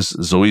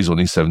 Zoe is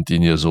only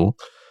 17 years old,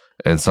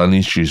 and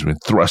suddenly she's been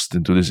thrust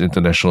into this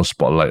international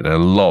spotlight, and a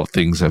lot of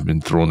things have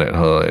been thrown at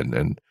her,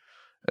 and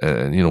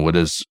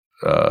whether it's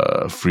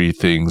free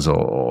things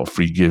or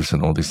free gifts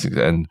and all these things,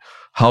 and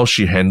how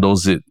she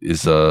handles it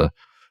is a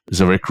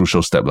very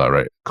crucial step,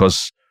 right?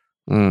 Because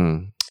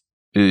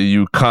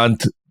you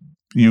can't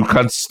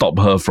stop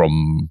her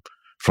from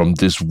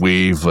this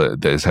wave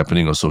that is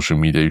happening on social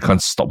media. You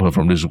can't stop her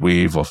from this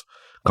wave of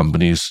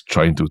companies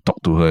trying to talk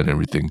to her and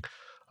everything.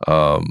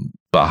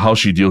 But how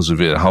she deals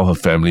with it, how her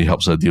family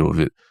helps her deal with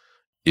it,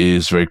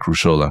 is very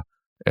crucial,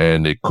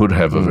 and it could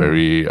have a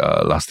very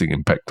lasting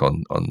impact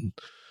on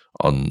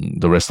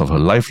the rest of her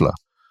life,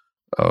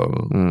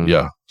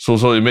 Yeah.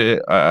 So it may,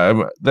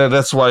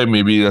 that's why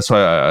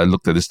I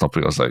looked at this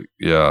topic. I was like,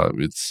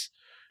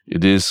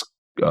 it is.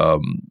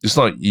 It's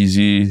not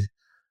easy.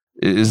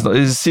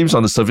 It seems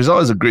on the surface,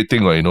 it's a great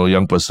thing, a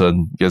young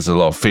person gets a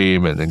lot of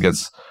fame and then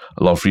gets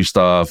a lot of free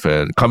stuff,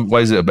 and why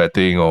is it a bad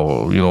thing?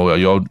 Or are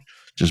you all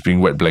just being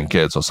wet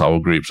blankets or sour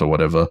grapes or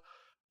whatever?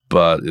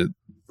 But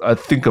I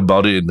think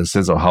about it in the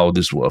sense of how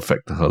this will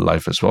affect her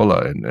life as well,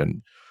 I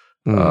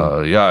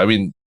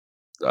mean,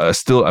 I'm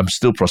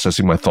still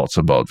processing my thoughts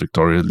about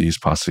Victoria Lee's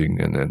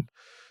passing, and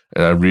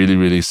I'm really,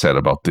 really sad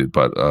about it.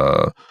 But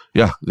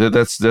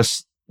that's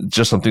just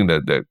something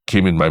that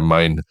came in my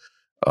mind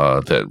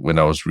that when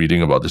I was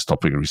reading about this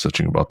topic and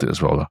researching about it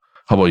as well.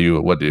 How about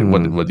you? What do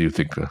you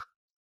think?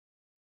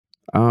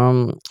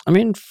 I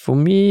mean, for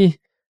me,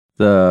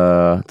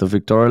 the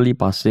Victoria Lee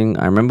passing,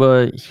 I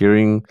remember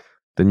hearing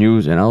the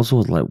news, and I also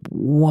was like,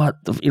 what?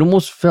 It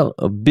almost felt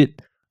a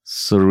bit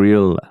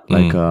surreal,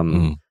 like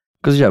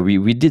because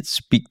we did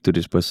speak to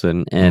this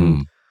person,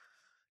 and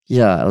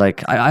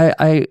like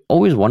I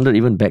always wondered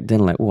even back then,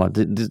 like, what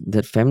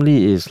that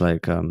family is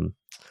like.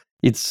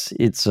 It's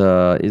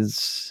a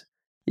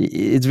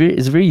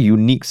very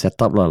unique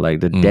setup,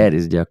 like the dad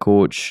is their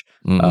coach.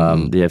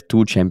 They have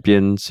 2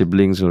 champion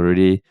siblings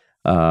already,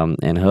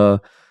 and her.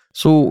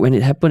 So when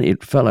it happened,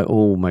 it felt like,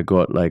 oh my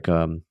god, like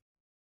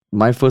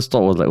my first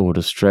thought was like, oh,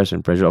 the stress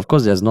and pressure. Of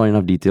course, there's not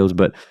enough details,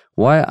 but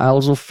why I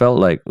also felt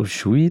like, oh,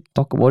 should we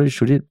talk about it?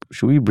 Should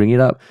we bring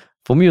it up?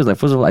 For me, it was like,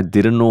 first of all, I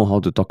didn't know how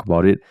to talk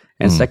about it,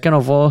 and second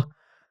of all,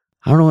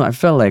 I don't know. I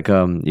felt like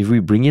if we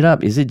bring it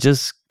up, is it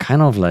just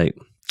kind of like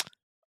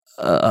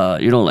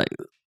like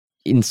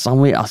in some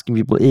way asking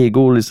people, hey,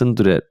 go listen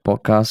to that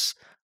podcast.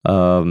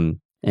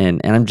 And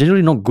I'm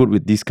generally not good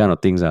with these kind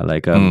of things.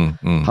 Like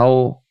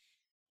how,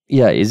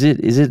 is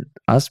it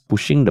us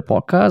pushing the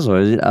podcast, or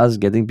is it us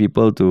getting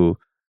people to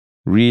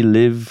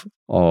relive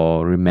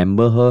or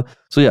remember her?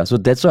 So so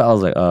that's why I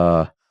was like,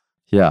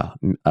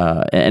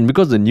 and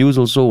because the news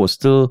also was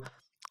still,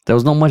 there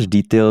was not much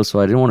detail, so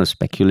I didn't want to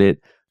speculate.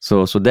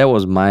 So that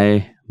was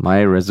my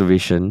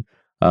reservation.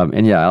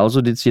 And I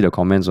also did see the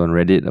comments on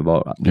Reddit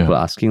about people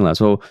asking lah.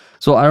 So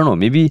I don't know.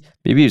 Maybe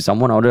if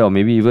someone out there, or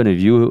maybe even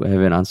if you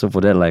have an answer for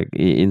that, like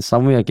in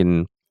some way, I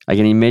can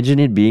imagine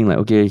it being like,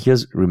 okay,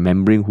 here's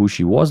remembering who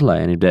she was,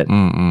 like, and if that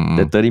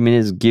 30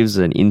 minutes gives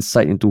an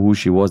insight into who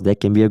she was, that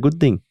can be a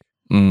good thing.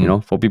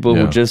 For people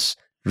who just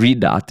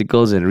read the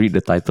articles and read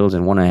the titles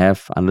and want to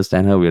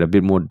understand her with a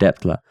bit more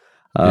depth, lah.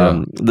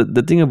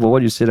 The thing about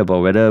what you said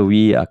about whether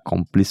we are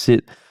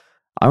complicit,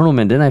 I don't know,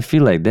 man. Then I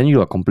feel like then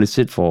you are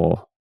complicit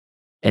for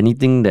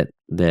anything that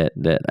I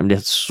mean,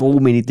 there's so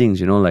many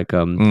things, like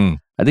I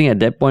think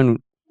at that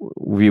point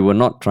we were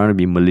not trying to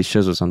be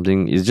malicious or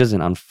something. It's just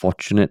an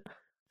unfortunate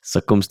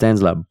circumstance,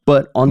 lah.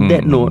 But on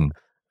that note,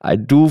 I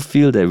do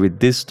feel that with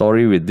this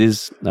story, with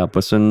this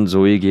person,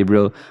 Zoe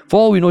Gabriel, for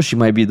all we know, she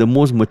might be the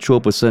most mature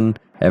person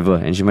ever,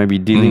 and she might be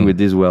dealing with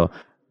this well.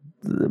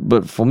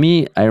 But for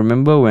me, I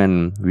remember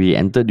when we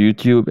entered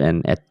YouTube,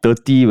 and at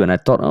 30, when I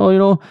thought,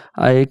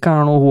 I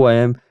kind of know who I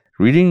am,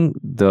 reading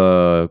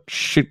the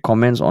shit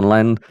comments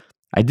online,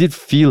 I did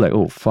feel like,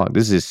 oh fuck,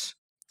 this is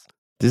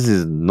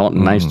not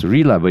nice to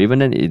read, but even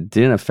then, it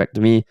didn't affect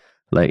me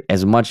like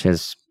as much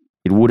as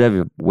it would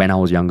have when I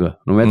was younger,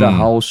 no matter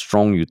how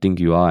strong you think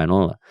you are and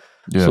all.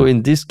 So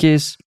in this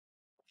case,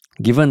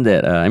 given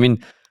that, I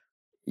mean,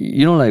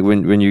 like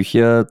when you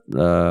hear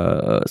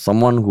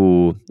someone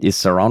who is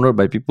surrounded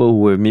by people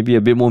who have maybe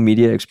a bit more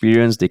media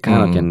experience, they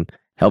kind of can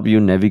help you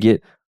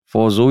navigate.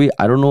 For Zoe,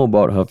 I don't know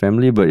about her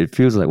family, but it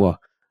feels like, wow,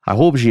 I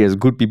hope she has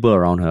good people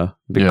around her,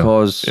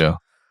 because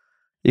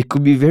it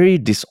could be very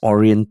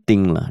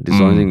disorienting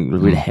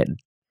with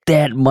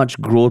that much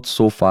growth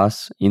so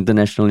fast,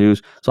 international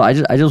news. So I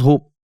just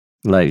hope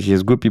like she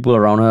has good people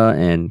around her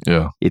and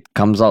it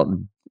comes out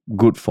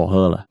good for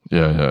her. La.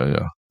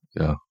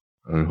 Yeah.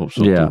 I hope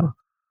so Yeah. too.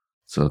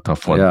 It's a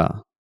tough one. Yeah.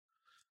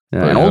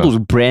 And all those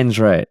brands,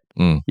 right?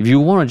 If you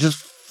want to just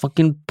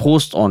fucking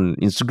post on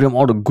Instagram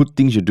all the good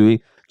things you're doing,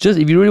 just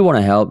if you really want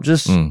to help,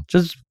 just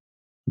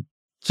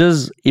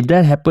if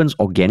that happens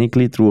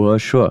organically through her,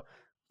 sure.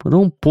 But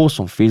don't post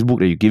on Facebook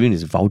that you're giving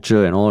this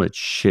voucher and all that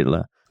shit.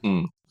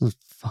 It's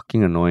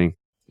fucking annoying.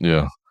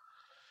 Yeah.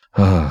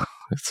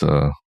 It's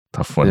a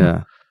tough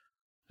one.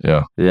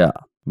 Yeah.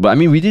 But I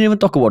mean, we didn't even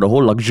talk about the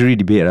whole luxury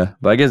debate.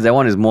 But I guess that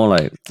one is more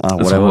like,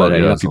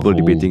 whatever. People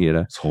debating it.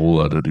 It's a whole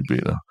other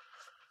debate.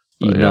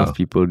 Enough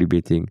people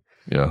debating.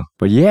 Yeah.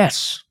 But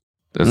yes.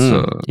 That's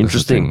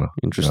interesting.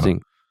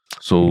 Interesting.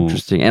 So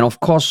interesting. And of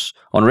course,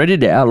 on Reddit,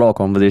 there are a lot of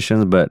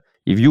conversations. But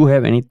if you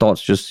have any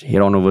thoughts, just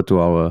head on over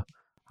to our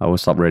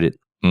subreddit.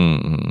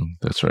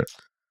 That's right.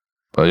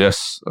 But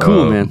yes.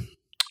 Cool, man.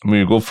 I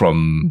mean, you go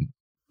from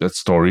that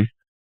story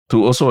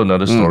to also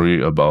another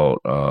story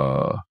about,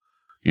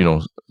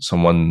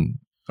 someone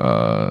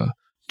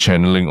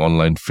channeling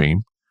online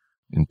fame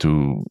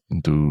into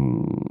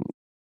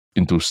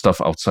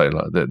stuff outside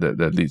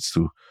that leads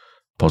to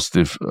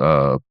positive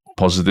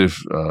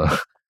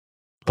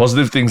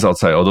things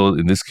outside, although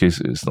in this case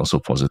it's not so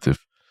positive.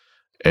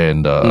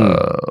 And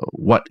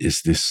what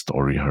is this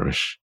story,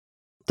 Harish?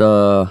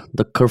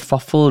 The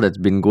kerfuffle that's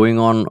been going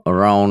on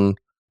around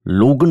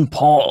Logan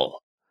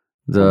Paul,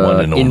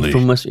 the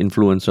infamous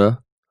influencer,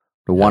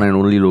 the one and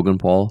only Logan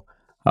Paul,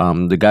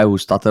 the guy who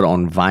started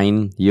on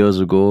Vine years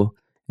ago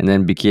and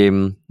then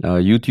became a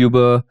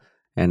YouTuber,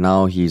 and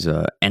now he's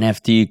a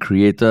NFT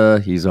creator,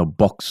 he's a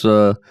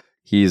boxer,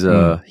 he's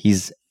a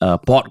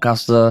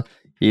podcaster,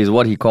 he's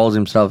what he calls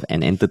himself,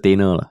 an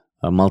entertainer,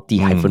 a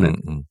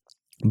multi-hyphenate.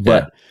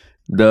 But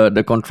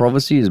the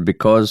controversy is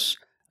because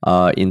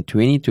in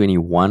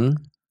 2021,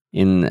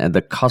 at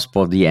the cusp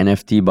of the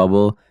NFT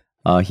bubble,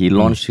 he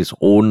launched his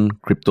own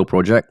crypto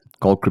project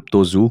called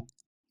Cryptozoo.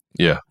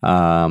 Yeah.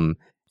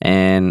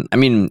 And I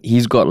mean,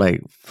 he's got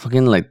like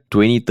fucking like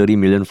 20-30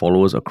 million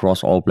followers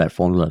across all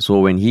platforms. So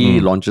when he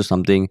launches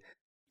something,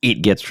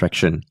 it gets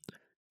traction.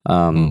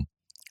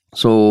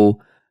 So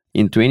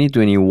in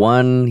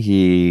 2021,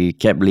 he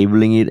kept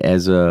labeling it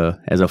as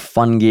a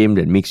fun game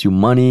that makes you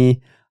money.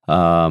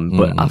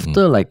 But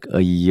after like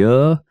a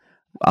year,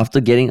 after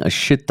getting a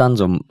shit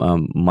tons of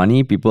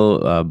money,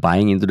 people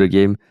buying into the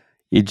game,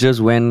 it just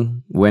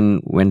went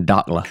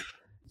dark lah.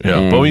 Yeah,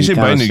 and but when you say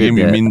buying the game,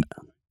 when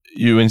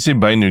you say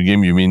buying the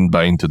game, you mean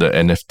buying to the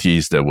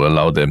NFTs that will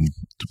allow them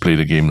to play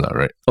the game,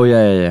 right? Oh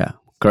yeah.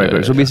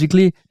 Correct. So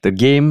basically, the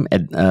game,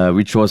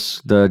 which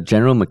was the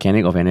general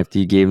mechanic of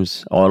NFT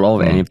games, or a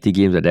lot of NFT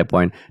games at that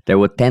point, there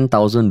were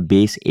 10,000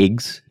 base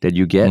eggs that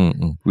you get,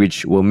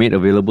 which were made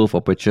available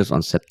for purchase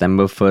on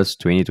September 1st,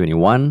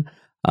 2021.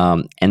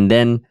 And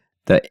then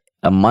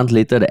a month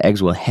later, the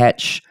eggs will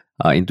hatch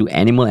into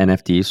animal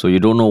NFTs. So you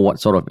don't know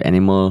what sort of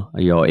animal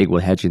your egg will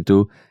hatch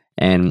into.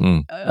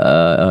 And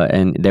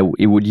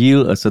it would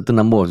yield a certain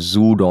number of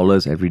zoo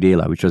dollars every day,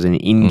 which was an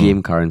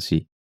in-game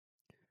currency.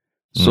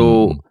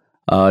 So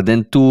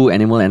then 2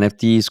 animal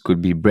NFTs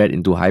could be bred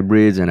into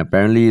hybrids, and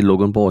apparently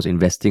Logan Paul was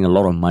investing a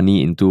lot of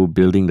money into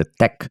building the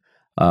tech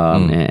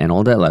and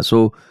all that.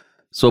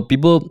 So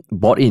people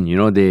bought in,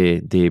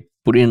 they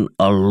put in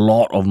a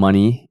lot of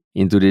money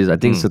into this. I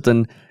think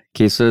certain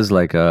cases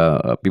like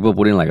people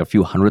put in like a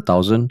few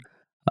 $100,000.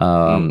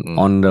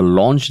 On the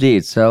launch day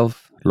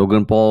itself,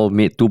 Logan Paul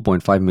made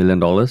 $2.5 million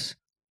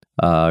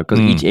because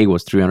each egg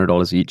was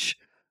 $300 each.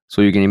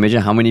 So you can imagine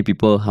how many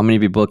people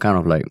kind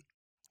of like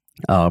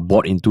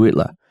bought into it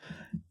lah.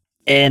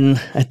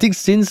 And I think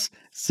since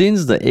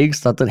the eggs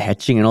started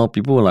hatching and all,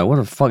 people were like, what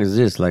the fuck is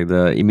this? Like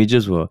the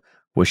images were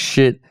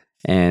shit,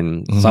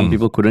 and some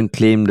people couldn't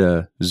claim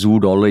the zoo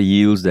dollar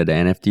yields that the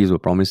NFTs were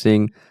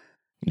promising.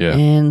 Yeah.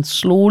 And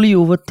slowly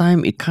over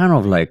time, it kind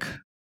of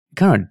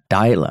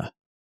died lah.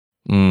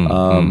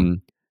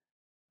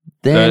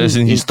 Then as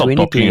in he stopped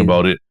talking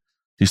about it.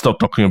 He stopped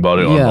talking about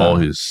it on all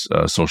his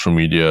social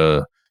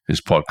media,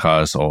 his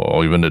podcast,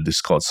 or even the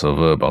Discord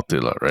server about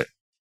it, right?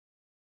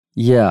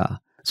 Yeah.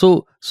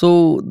 So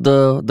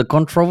the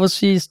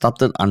controversy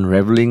started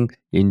unraveling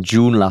in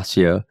June last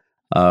year,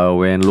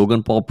 when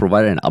Logan Paul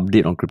provided an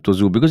update on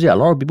Cryptozoo, because a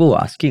lot of people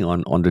were asking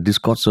on the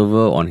Discord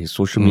server, on his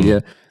social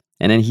media,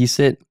 and then he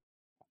said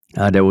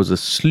there was a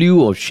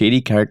slew of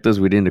shady characters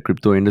within the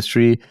crypto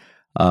industry.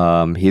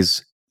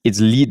 Its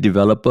lead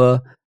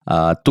developer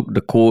took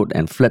the code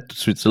and fled to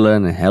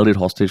Switzerland and held it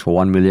hostage for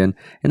 $1 million.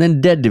 And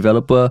then that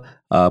developer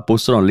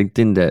posted on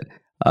LinkedIn that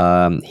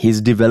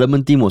his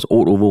development team was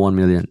owed over $1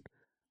 million.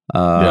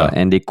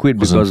 And they quit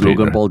because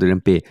Logan Paul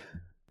didn't pay.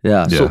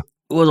 So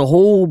it was a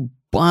whole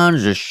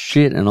bunch of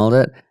shit and all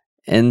that.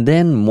 And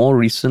then more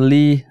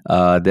recently,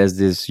 there's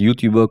this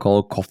YouTuber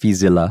called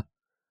CoffeeZilla,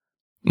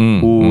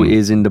 who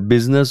is in the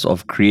business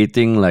of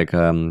creating like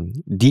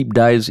deep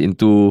dives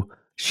into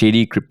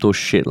shady crypto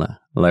shit lah.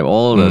 Like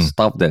all the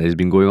stuff that has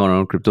been going on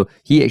around crypto.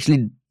 He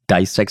actually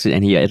dissects it,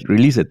 and he had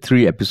released a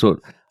 3-episode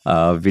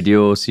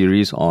video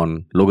series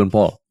on Logan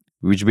Paul,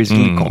 which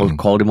basically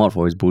called him out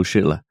for his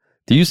bullshit lah.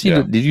 Did you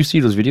see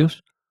those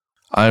videos?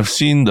 I've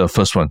seen the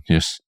first one.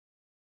 Yes,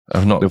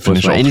 I've not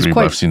finished all three,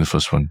 but I've seen the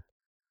first one.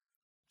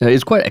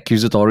 It's quite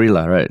accusatory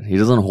lah, right? He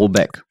doesn't hold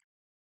back.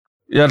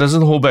 Yeah,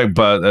 doesn't hold back,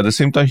 but at the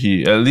same time,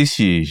 he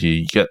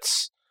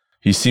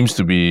seems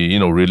to be,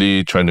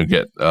 really trying to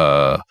get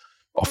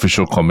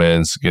official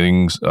comments,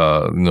 getting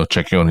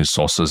checking on his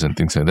sources and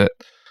things like that.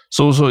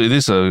 So it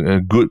is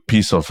a good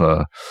piece of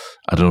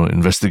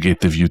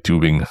investigative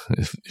YouTubing,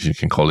 if you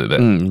can call it that.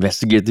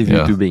 Investigative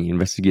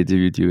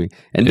YouTubing.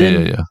 And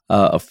then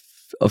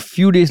a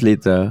few days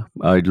later,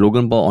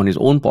 Logan Paul on his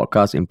own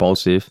podcast,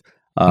 Impulsive,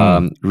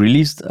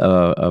 released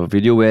a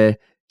video where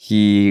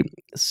he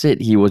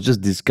said he was just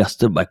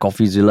disgusted by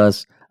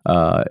CoffeeZilla's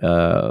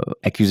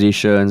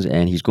accusations,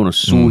 and he's going to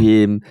sue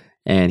him,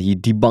 and he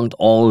debunked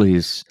all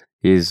his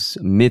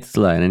myths,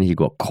 and then he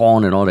got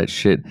conned and all that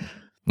shit.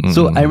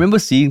 So I remember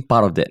seeing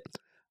part of that.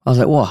 I was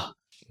like, wow,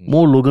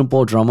 more Logan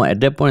Paul drama. At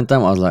that point in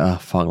time, I was like,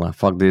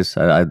 fuck this.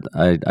 I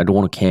don't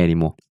want to care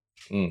anymore.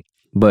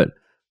 But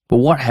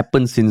what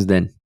happened since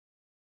then?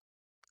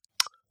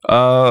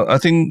 I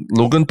think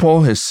Logan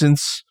Paul has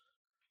since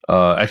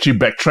actually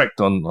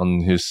backtracked on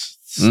his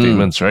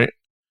statements, right?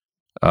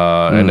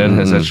 And then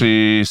has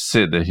actually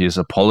said that he has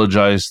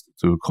apologized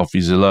to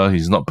CoffeeZilla.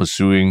 He's not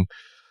pursuing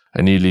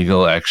any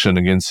legal action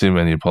against him,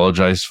 and he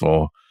apologized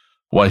for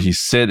what he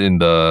said in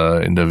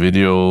the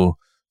video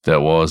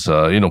that was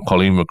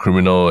calling him a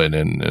criminal and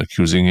then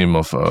accusing him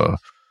of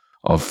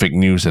fake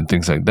news and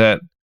things like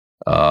that.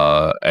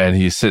 And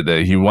he said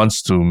that he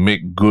wants to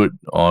make good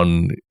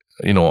on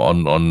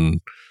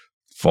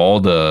for all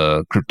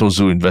the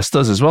Cryptozoo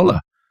investors as well.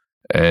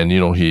 And he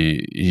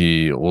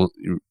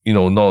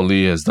not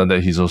only has done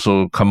that, he's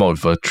also come out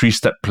with a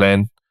 3-step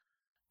plan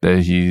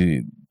that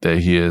he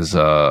is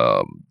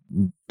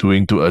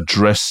doing to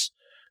address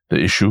the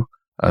issue.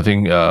 I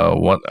think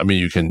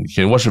you can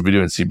watch the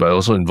video and see, but it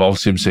also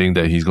involves him saying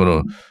that he's going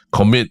to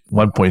commit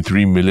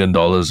 $1.3 million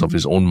of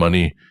his own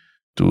money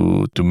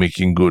to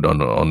making good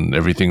on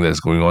everything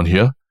that's going on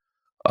here,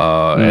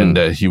 and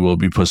that he will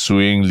be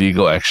pursuing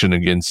legal action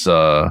against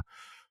the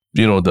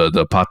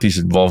parties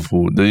involved,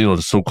 the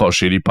so-called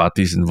shady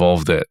parties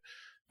involved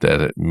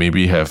that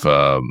maybe have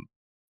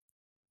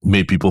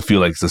made people feel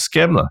like it's a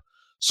scam lah.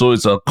 So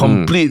it's a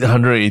complete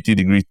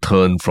 180-degree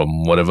turn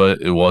from whatever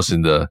it was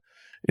in the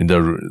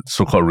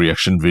so-called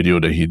reaction video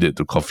that he did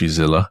to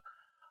CoffeeZilla.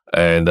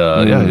 And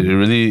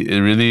it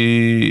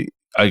really,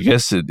 I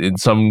guess in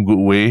some good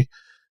way,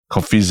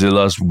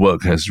 CoffeeZilla's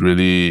work has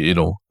really,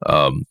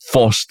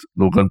 forced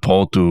Logan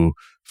Paul to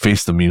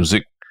face the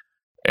music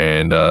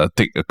and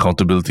take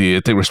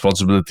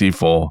responsibility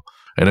for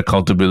and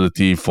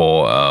accountability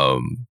for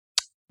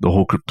the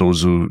whole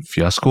Cryptozoo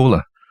fiasco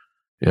lah.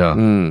 Yeah.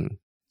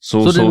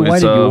 So then why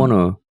did you want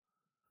to...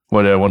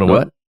 Why did I want to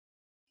what?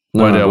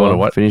 Why did I want to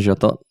what? Finish your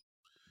thought.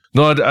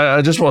 No,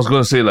 I just was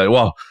going to say, like,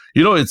 wow,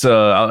 it's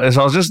as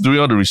I was just doing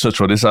all the research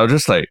for this, I was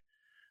just like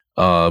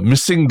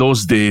missing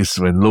those days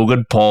when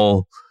Logan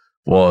Paul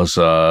was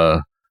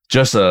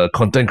just a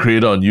content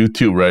creator on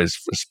YouTube, right,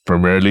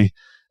 primarily,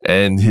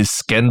 and his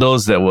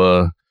scandals that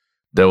were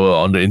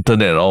on the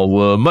internet and all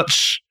were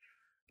much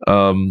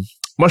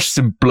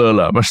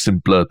simpler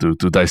to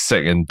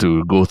dissect and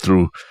to go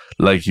through.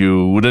 Like,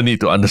 you wouldn't need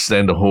to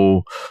understand the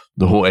whole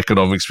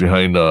economics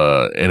behind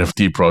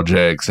NFT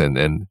projects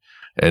and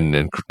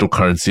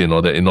cryptocurrency and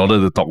all that in order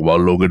to talk about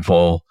a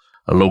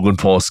Logan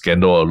Paul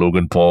scandal, a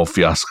Logan Paul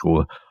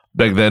fiasco.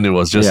 Back then, it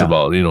was just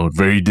about,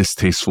 very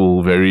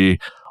distasteful, very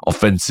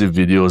offensive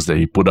videos that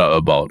he put out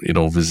about,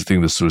 visiting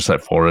the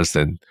suicide forest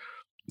and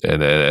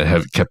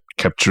have kept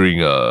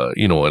capturing,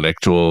 an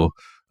actual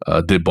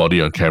dead body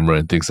on camera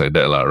and things like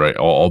that, right?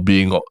 Or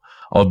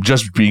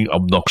just being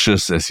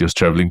obnoxious as he was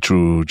traveling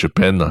through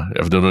Japan. I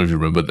don't know if you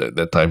remember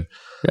that time.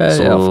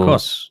 Yeah, of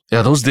course.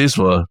 Yeah, those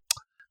were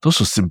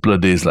simpler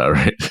days,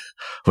 right?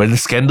 When the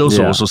scandals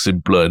were also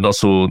simpler and not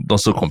so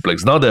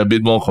complex. Now they're a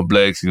bit more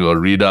complex. You got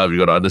to read up, you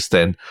got to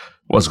understand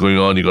what's going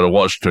on. You got to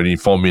watch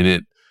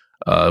 24-minute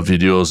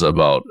videos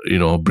about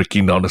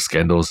breaking down the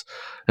scandals.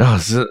 Yeah,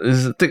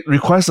 it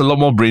requires a lot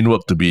more brain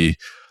work to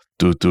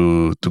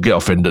get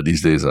offended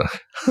these days.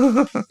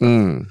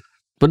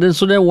 But then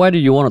why do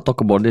you want to talk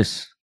about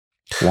this?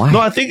 Why? No,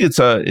 I think it's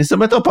a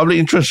matter of public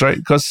interest, right?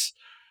 Because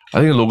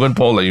I think Logan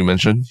Paul, like you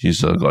mentioned,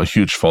 he's got a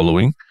huge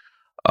following.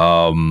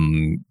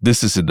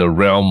 This is in the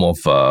realm of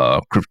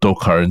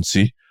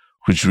cryptocurrency,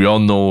 which we all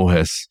know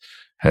has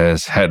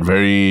had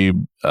very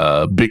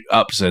big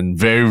ups and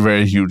very,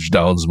 very huge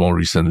downs more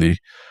recently,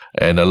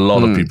 and a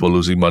lot of people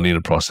losing money in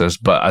the process.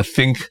 But I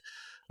think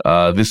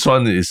this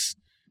one is,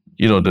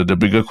 the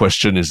bigger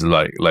question is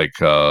like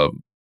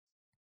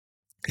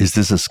is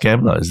this a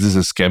scam? Is this a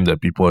scam that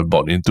people have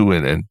bought into?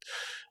 And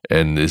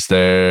is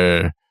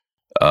there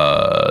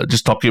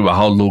just talking about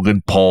how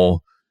Logan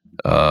Paul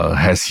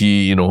has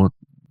he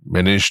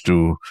managed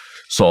to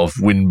sort of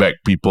win back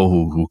people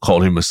who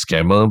called him a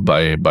scammer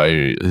by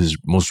his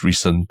most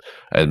recent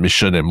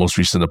admission and most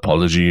recent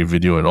apology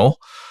video and all.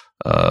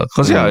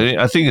 Because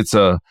I think it's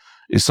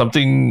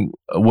something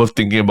worth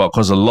thinking about,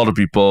 because a lot of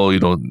people,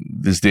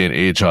 this day and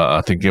age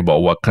are thinking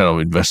about what kind of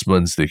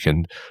investments they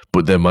can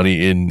put their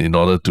money in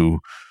order to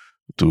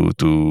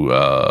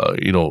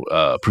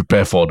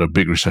prepare for the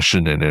big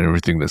recession and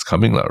everything that's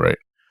coming, right?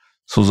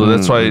 So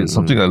that's why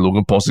something like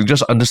Logan Paul,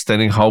 just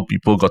understanding how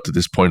people got to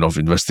this point of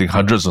investing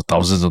hundreds of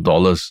thousands of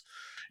dollars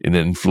in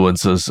an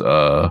influencer's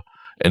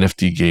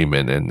NFT game,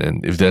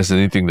 and if there's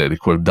anything that they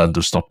could have done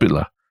to stop it,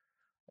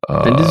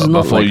 and this is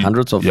not like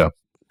hundreds of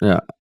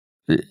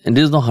and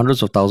this is not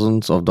hundreds of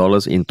thousands of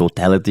dollars in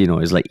totality.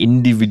 It's like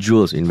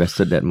individuals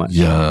invested that much.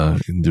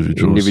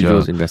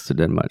 Individuals invested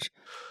that much.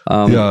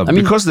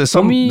 Because there's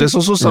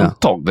also some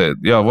talk that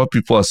what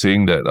people are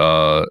saying that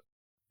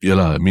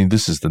I mean,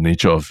 this is the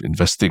nature of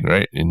investing,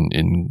 right? In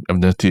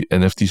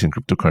NFTs and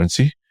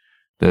cryptocurrency.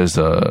 There's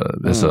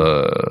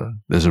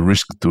a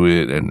risk to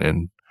it,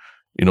 and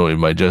it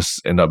might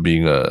just end up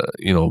being a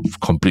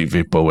complete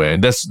vaporware,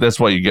 and that's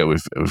what you get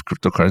with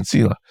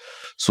cryptocurrency, lah.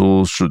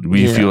 So should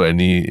we feel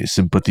any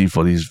sympathy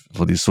for these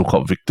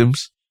so-called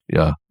victims?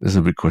 Yeah, that's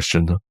a big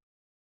question.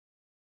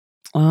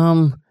 I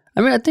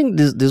mean, I think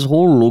this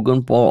whole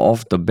Logan Paul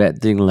off the bat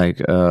thing,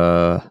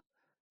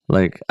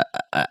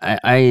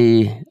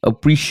 I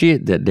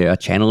appreciate that there are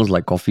channels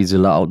like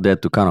CoffeeZilla out there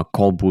to kind of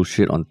call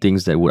bullshit on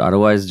things that would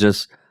otherwise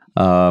just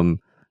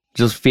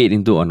fade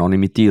into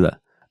anonymity, lah.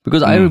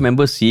 Because I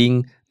remember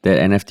seeing that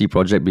NFT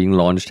project being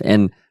launched,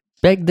 and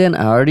back then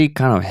I already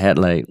kind of had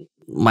like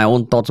my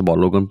own thoughts about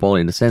Logan Paul,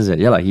 in the sense that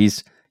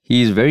he's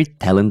very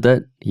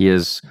talented.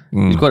 He's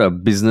quite a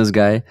business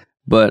guy,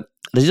 but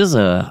there's just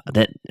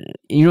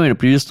in the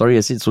previous story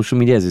I said social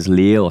media has this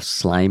layer of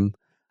slime.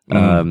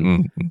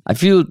 I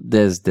feel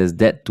there's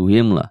that to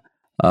him, lah.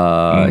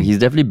 He's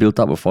definitely built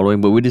up a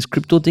following, but with this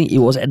crypto thing, it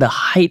was at the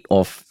height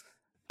of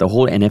the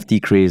whole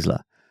NFT craze, lah.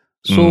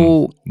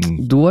 So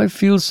do I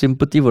feel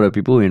sympathy for the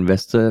people who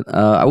invested?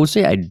 I would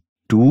say I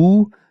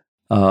do.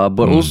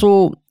 But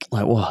also,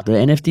 like, wow, the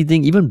NFT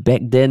thing, even back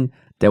then,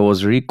 there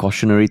was really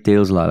cautionary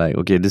tales, like,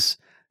 okay, this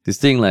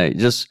thing, like,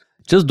 just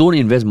don't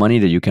invest money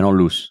that you cannot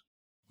lose,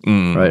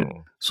 right?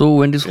 So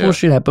when this whole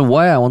shit happened,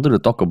 why I wanted to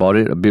talk about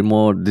it a bit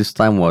more this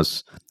time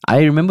was,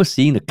 I remember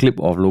seeing the clip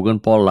of Logan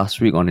Paul last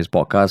week on his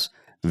podcast,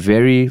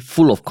 very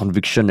full of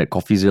conviction that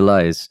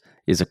CoffeeZilla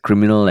is a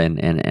criminal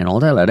and all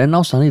that. Like, then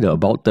now suddenly the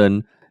about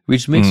turn,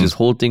 which makes this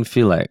whole thing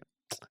feel like,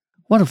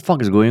 what the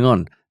fuck is going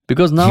on?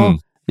 Because now,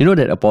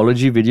 that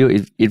apology video,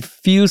 it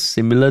feels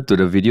similar to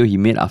the video he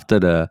made after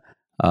the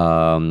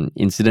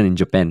incident in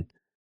Japan.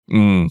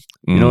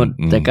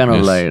 That kind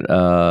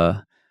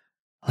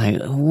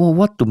of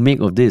what to make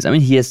of this? I mean,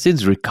 he has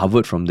since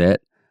recovered from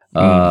that.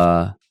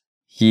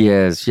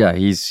 He's launched.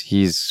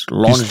 He's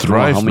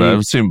thrived, man. I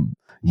would say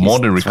more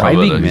than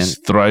recovered. He's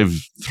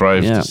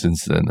thrived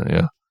since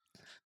then.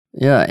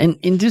 Yeah, and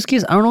in this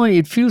case, I don't know,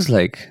 it feels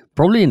like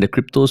probably in the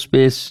crypto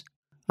space,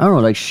 I don't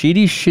know, like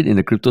shady shit in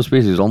the crypto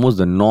space is almost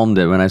the norm,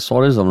 that when I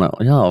saw this, I'm like,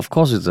 yeah, of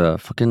course it's a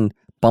fucking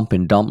pump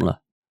and dump, lah.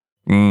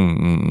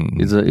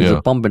 It's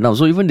a pump and dump.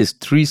 So even this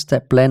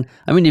 3-step plan,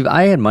 I mean, if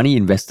I had money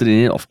invested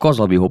in it, of course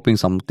I'll be hoping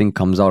something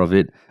comes out of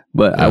it.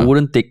 But I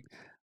would think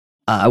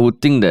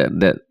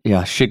that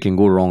shit can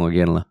go wrong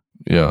again, lah.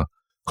 Yeah.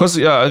 Because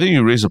I think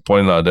you raised a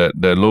point, lah, that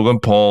Logan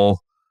Paul,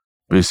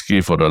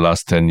 basically for the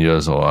last 10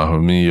 years or how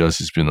many years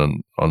he's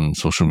been on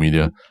social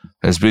media,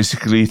 has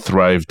basically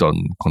thrived on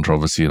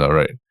controversy,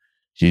 right?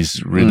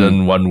 He's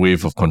ridden one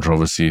wave of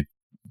controversy,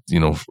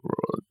 to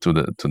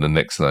the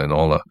next and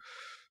all that.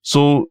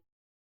 So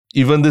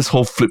even this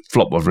whole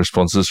flip-flop of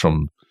responses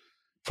from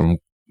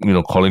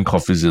calling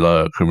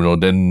CoffeeZilla a criminal,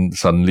 then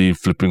suddenly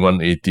flipping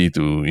 180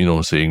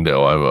 to, saying that,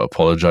 I will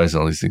apologize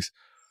and all these things.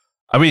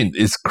 I mean,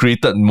 it's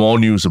created more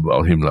news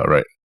about him,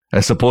 right?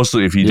 As opposed to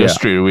if he just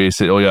straight away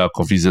said,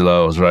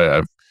 CoffeeZilla was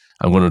right,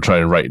 I'm going to try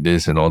and write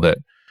this and all that.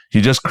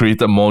 He just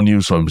created more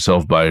news for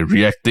himself by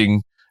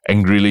reacting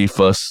angrily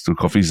first to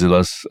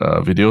CoffeeZilla's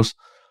videos,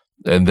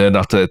 and then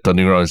after that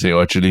turning around and saying,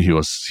 actually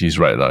he's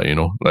right, like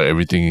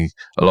everything,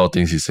 a lot of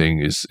things he's saying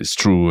is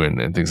true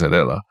and things like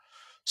that.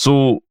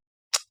 So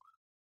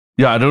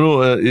I don't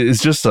know,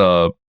 it's just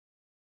Logan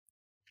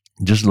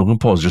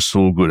Paul is just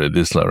so good at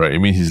this, right? I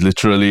mean, he's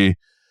literally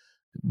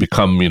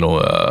become,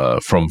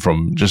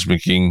 from just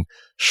making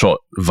short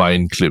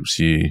Vine clips,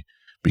 he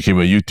became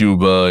a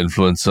YouTuber,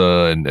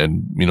 influencer,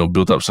 and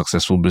built up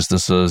successful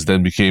businesses,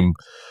 then became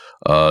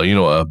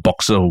a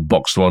boxer who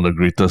boxed one of the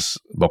greatest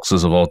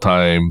boxers of all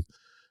time,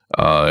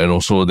 and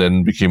also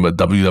then became a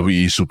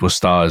WWE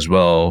superstar as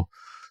well.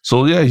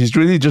 So he's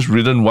really just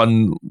ridden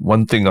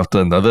one thing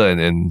after another,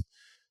 and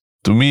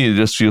to me it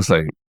just feels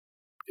like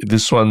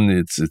this one,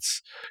 it's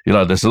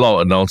there's a lot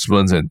of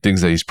announcements and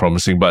things that he's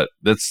promising, but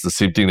that's the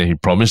same thing that he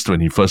promised when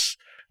he first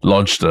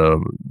launched the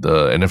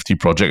NFT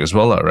project as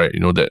well, right?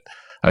 That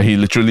he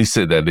literally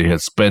said that they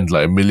had spent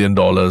like $1 million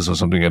or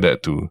something like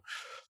that to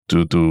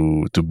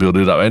to build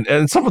it up.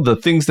 And some of the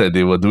things that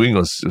they were doing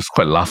was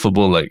quite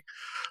laughable. Like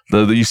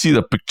you see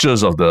the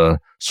pictures of the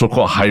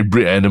so-called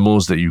hybrid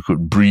animals that you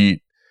could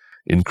breed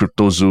in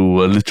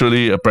Cryptozoo.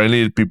 Literally,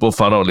 apparently, people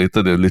found out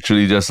later they're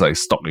literally just like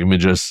stock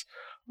images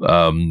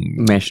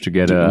meshed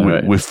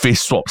together with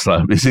face swaps.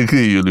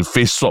 Basically, you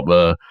face swap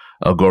a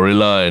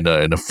gorilla and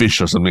a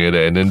fish or something like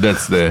that, and then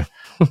that's the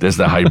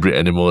hybrid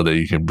animal that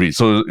you can breed.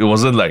 So it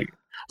wasn't like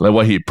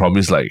what he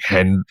promised, like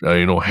hand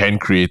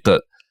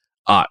created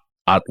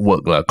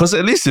artwork, because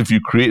at least if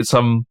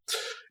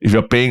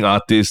you're paying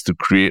artists to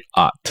create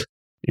art,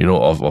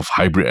 of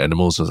hybrid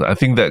animals, I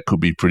think that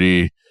could be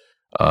pretty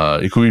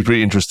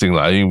interesting.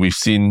 I think we've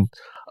seen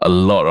a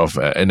lot of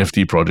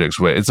NFT projects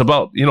where it's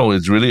about,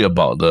 it's really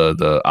about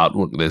the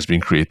artwork that's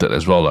being created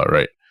as well,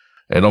 right?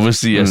 And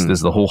obviously, yes, there's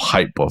the whole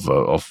hype of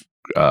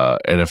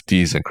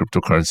NFTs and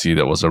cryptocurrency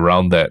that was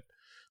around that.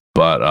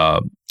 But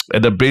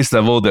at the base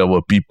level, there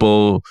were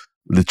people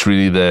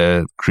literally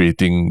there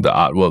creating the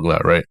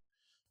artwork, right?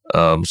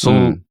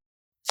 So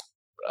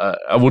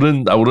I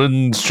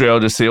wouldn't straight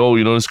out just say,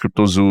 this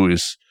Cryptozoo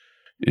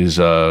is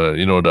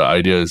the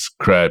idea is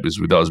crap, is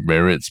without its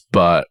merits,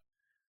 but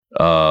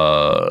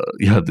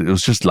it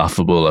was just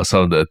laughable,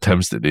 some of the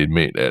attempts that they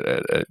made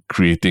at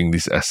creating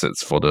these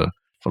assets for the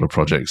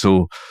project.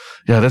 So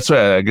that's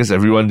why I guess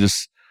everyone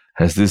just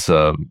has this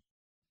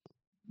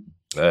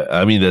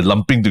they're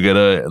lumping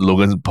together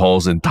Logan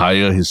Paul's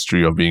entire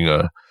history of being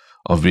a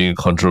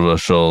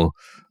controversial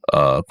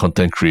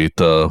content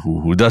creator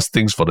who does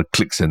things for the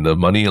clicks and the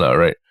money,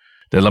 right?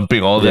 They're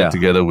lumping all that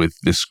together with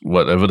this,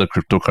 whatever the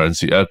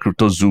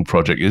Cryptozoo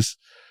project is.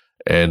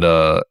 And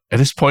at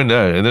this point,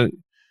 and then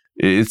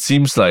it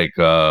seems like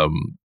I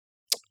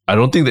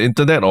don't think the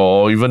internet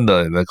or even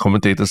the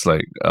commentators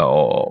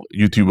or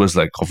YouTubers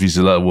like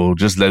CoffeeZilla will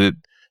just let it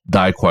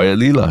die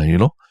quietly, They're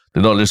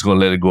not just going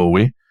to let it go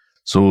away.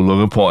 So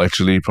Logan Paul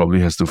actually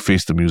probably has to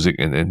face the music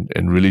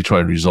and really try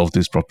and resolve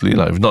this properly.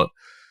 If not,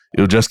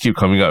 it'll just keep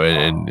coming up.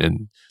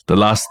 And the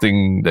last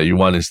thing that you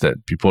want is that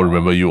people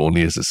remember you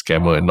only as a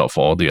scammer and not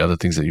for all the other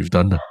things that you've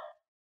done.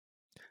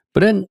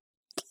 But then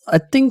I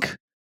think,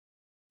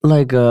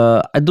 I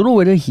don't know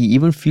whether he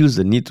even feels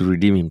the need to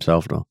redeem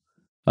himself now.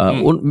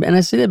 And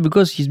I say that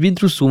because he's been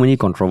through so many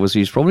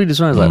controversies. Probably this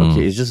one is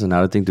okay, it's just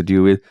another thing to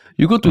deal with.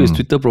 You go to his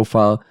Twitter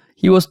profile,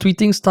 he was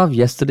tweeting stuff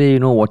yesterday,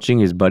 watching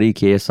his buddy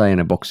KSI in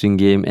a boxing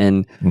game,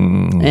 and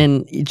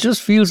it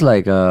just feels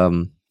like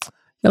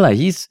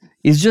it's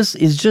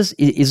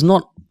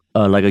not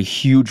like a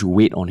huge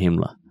weight on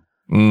him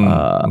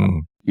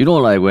when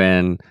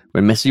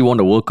Messi won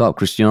the World Cup,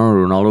 Cristiano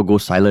Ronaldo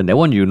goes silent. That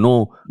one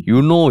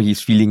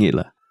he's feeling it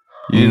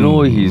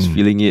he's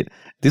feeling it.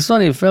 This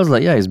one, it feels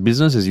like it's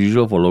business as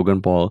usual for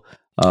Logan Paul.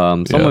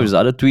 Some of his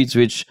other tweets,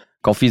 which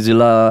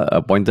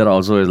CoffeeZilla pointed out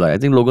also, is I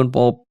think Logan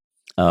Paul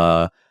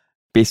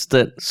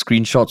pasted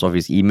screenshots of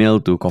his email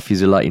to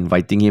CoffeeZilla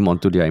inviting him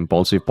onto their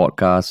Impulsive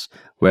podcast,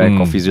 where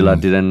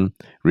CoffeeZilla didn't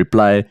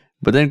reply.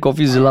 But then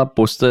CoffeeZilla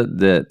posted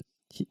that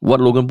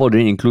what Logan Paul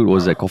didn't include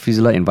was that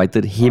CoffeeZilla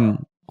invited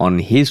him on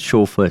his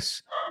show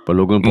first, but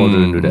Logan Paul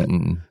didn't do that.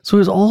 So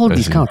it's all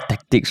these kind of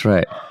tactics,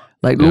 right?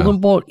 Logan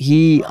Paul,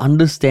 he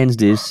understands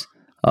this,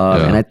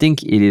 and I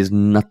think it is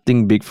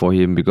nothing big for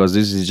him because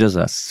this is just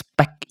a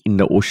speck in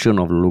the ocean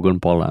of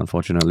Logan Paul,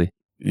 unfortunately.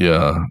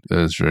 Yeah,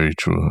 that's very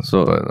true.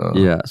 So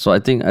so I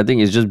think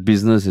it's just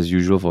business as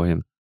usual for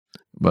him.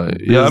 But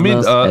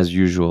business as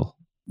usual.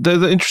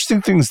 The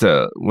interesting thing is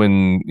that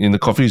when in the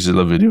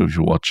CoffeeZilla video, if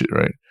you watch it,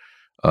 right,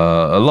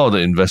 a lot of the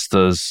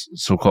investors,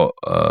 so-called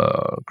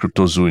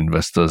Cryptozoo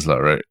investors,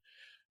 right,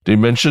 they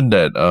mentioned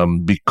that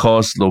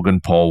because Logan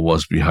Paul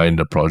was behind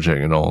the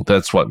project and all,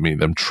 that's what made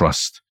them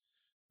trust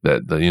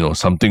that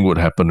something would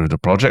happen with the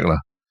project,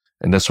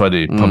 and that's why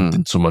they pumped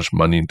in so much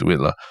money into it,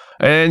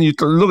 And you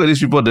look at these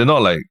people; they're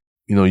not like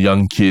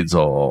young kids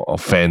or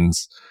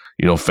fans,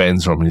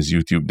 fans from his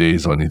YouTube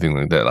days or anything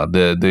like that.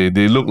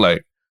 They look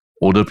like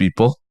older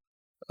people,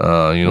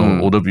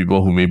 older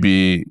people who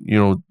maybe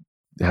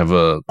have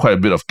quite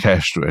a bit of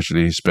cash to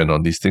actually spend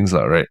on these things,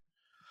 right?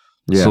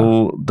 Yeah.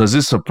 So does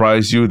it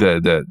surprise you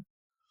that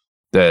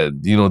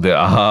there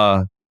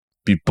are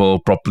people,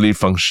 properly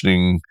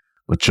functioning,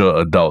 mature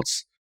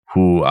adults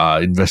who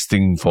are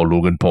investing for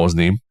Logan Paul's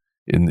name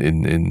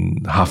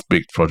in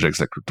half-baked projects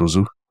like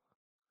Cryptozoo?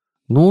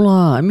 No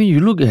lah. I mean,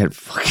 you look at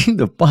fucking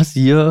the past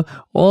year,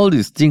 all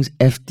these things,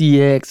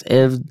 FTX,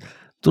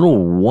 don't know,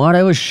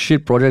 whatever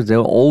shit projects, there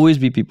will always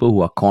be people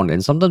who are conned.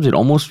 And sometimes it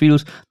almost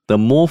feels the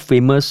more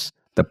famous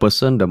the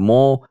person, the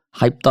more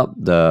hyped up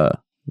the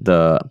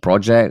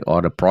project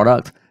or the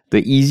product,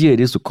 the easier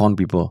it is to con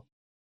people.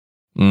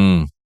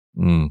 Even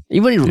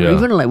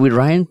like with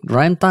Ryan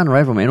Tan,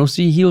 right, from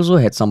NOC, he also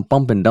had some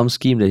pump and dump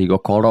scheme that he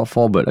got called out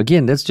for. But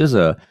again, that's just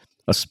a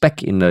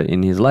speck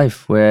in his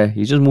life where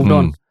he just moved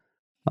on.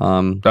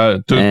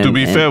 To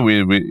be fair,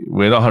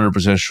 we're not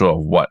 100% sure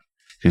of what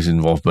his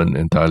involvement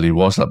entirely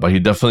was, but he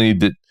definitely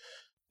did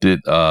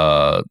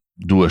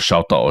do a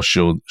shout out or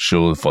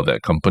show for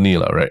that company,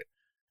 right?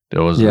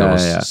 There was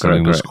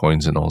selling those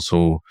coins and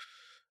also,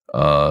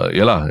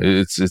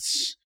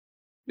 it's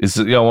it's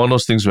one of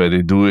those things where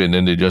they do it and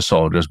then they just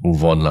sort of just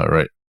move on,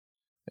 right?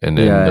 And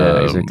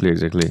then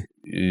exactly.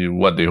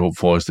 What they hope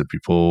for is that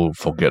people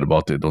forget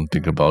about it, don't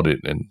think about it,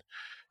 and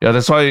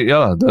that's why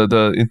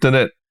the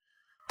internet.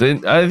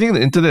 I think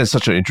the internet is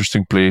such an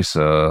interesting place,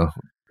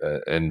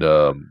 and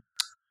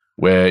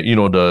where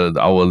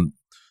our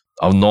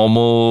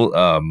normal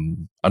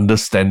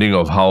understanding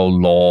of how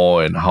law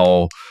and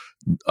how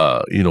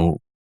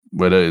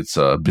whether it's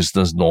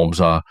business norms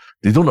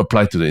they don't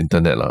apply to the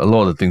internet. A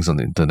lot of the things on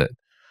the internet.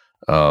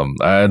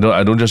 I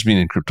don't just mean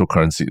in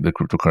the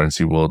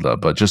cryptocurrency world,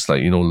 but just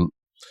like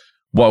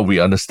what we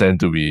understand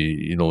to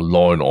be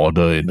law and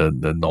order in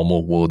the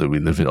normal world that we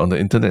live in on the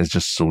internet is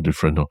just so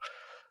different.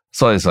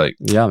 So it's like,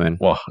 yeah, man.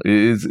 Wow,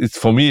 it's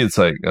for me. It's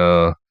like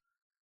I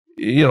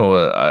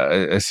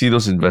see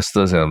those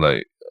investors and I'm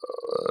like,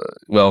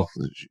 well,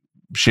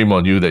 shame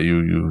on you that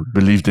you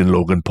believed in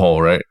Logan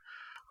Paul, right?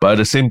 But at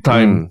the same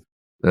time,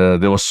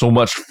 there was so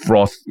much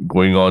froth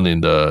going on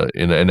in the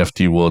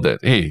NFT world that,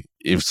 hey,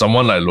 if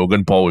someone like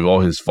Logan Paul with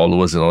all his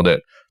followers and all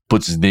that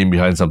puts his name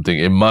behind something,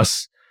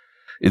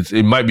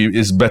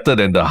 it's better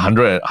than the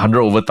 100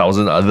 over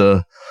 1,000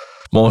 other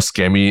more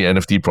scammy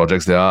NFT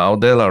projects that are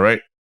out there,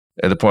 right?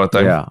 At the point of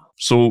time. Yeah.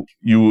 So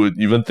you would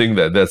even think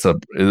that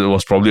it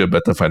was probably a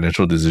better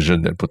financial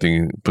decision than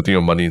putting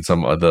your money in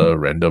some other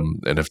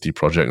random NFT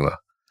project.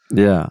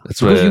 Yeah.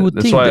 That's why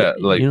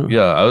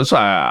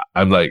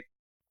I'm like,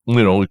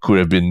 it could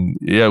have been,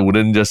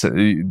 wouldn't just,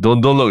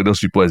 don't look at those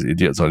people as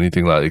idiots or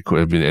anything. It could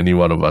have been any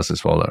one of us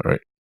as well,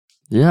 right?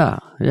 Yeah.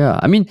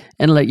 I mean,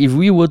 and like if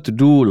we were to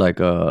do like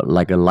a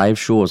live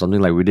show or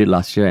something like we did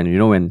last year,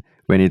 and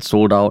when it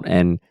sold out,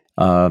 and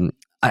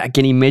I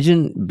can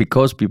imagine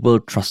because people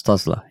trust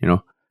us,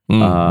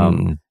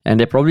 and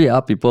there probably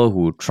are people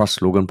who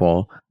trust Logan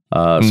Paul.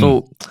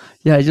 So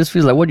yeah, it just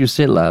feels like what you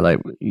said, like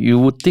you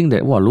would think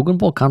that Logan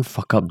Paul can't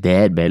fuck up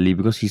that badly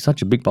because he's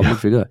such a big public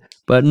figure.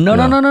 But no.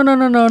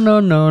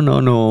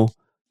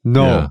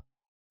 Yeah.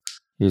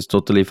 He's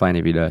totally fine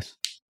if he does.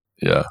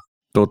 Yeah.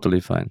 Totally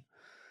fine.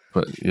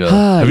 But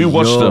yeah. Have you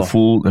watched the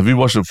full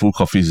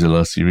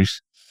CoffeeZilla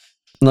series?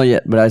 Not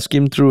yet, but I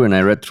skimmed through and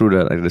I read through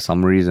the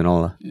summaries and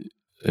all.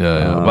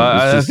 Yeah.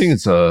 But I think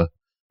it's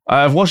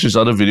I've watched his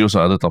other videos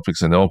on other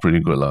topics and they're all pretty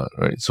good,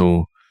 right?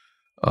 So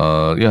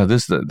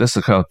that's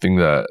the kind of thing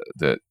that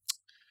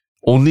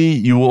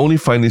you will only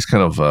find these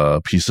kind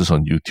of pieces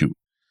on YouTube.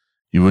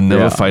 You will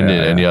never find it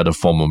in any other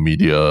form of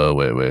media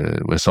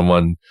where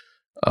someone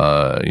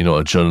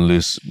a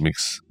journalist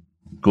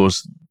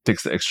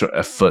takes the extra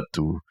effort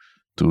to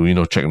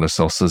check the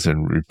sources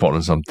and report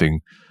on something,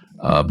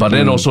 but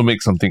then also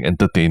make something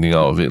entertaining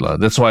out of it.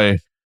 That's why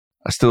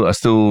I still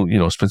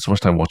spend so much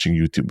time watching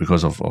YouTube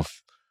because of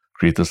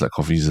creators like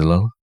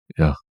CoffeeZilla.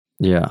 Yeah.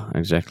 Yeah,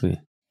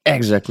 exactly.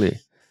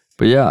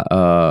 But yeah,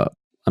 I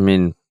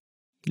mean,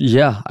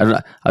 yeah,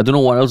 I don't know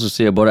what else to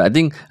say about it. I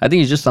think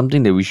it's just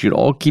something that we should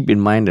all keep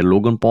in mind, that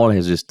Logan Paul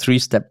has this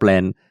 3-step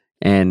plan,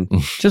 and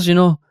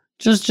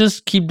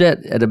just keep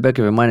that at the back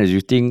of your mind as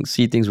you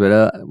see things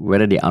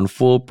whether they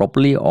unfold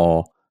properly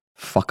or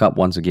fuck up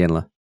once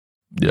again.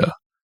 Yeah.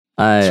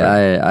 I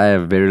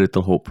have very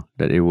little hope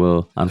that it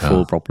will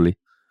unfold properly.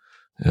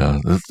 Yeah,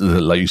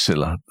 like you said,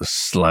 the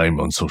slime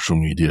on social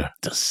media.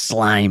 The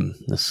slime.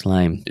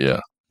 Yeah.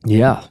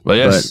 Yeah. But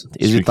yes,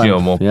 speaking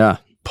of more yeah,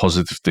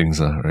 positive things,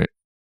 right?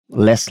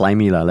 Less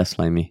slimy.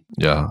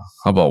 Yeah.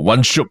 How about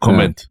one shook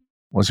comment?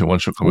 What's your one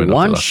shook comment?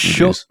 One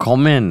shook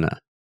comment.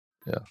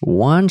 Yeah.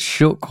 One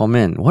shook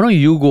comment. Why don't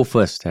you go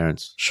first,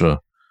 Terrence? Sure.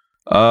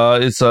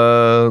 It's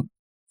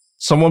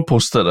someone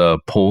posted a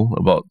poll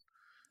about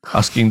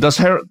asking, does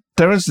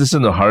Terrence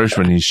listen to Harish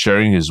when he's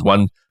sharing his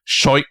one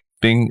shoik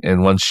thing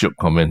and one shook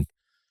comment?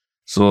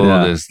 So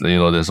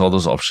there's all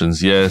those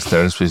options. Yes,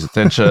 Terrence pays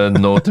attention.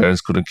 No,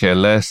 Terrence couldn't care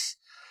less.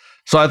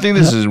 So I think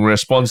this is in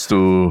response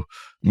to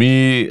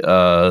me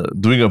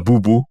doing a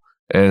boo-boo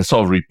and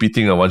sort of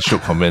repeating a one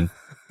shook comment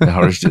that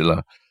Harish did.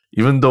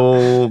 Even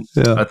though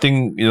I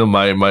think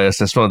my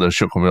assessment of the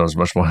shook comment was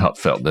much more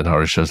heartfelt than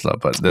Harish's.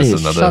 But that's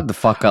another. Shut the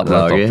fuck up,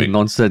 okay?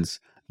 Nonsense.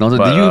 But,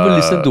 did you even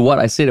listen to what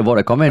I said about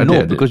the comment?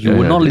 No, because you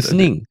were not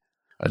listening.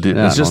 I did.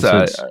 It's just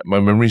that my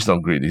memory's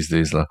not great these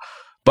days.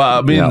 But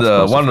I mean,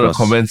 one of the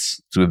comments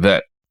to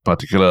that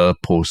particular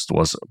post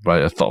was by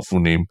a thoughtful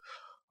name,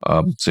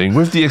 saying,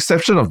 with the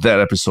exception of that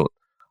episode,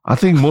 I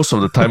think most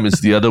of the time it's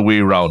the other way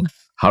around.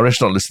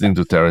 Harish not listening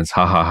to Terrence,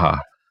 ha ha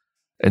ha.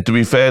 And to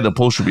be fair, the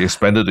poll should be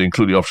expanded to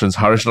include the options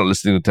Harish not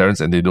listening to Terrence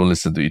and they don't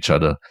listen to each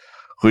other,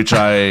 which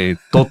I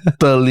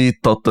totally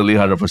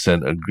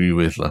 100% agree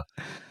with.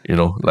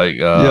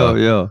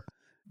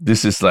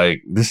 This is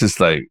like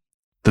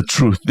the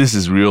truth. This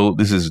is real.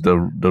 This is the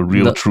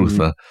real truth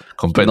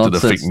compared to the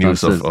fake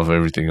news of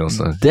everything else.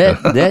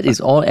 That is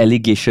all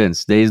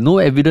allegations. There is no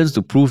evidence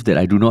to prove that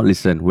I do not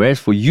listen. Whereas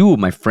for you,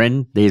 my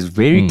friend, there is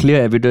very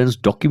clear evidence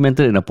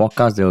documented in a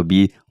podcast that will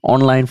be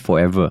online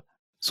forever.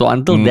 So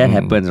until that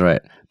happens,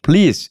 right,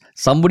 please,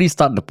 somebody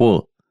start the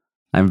poll.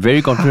 I'm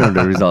very confident of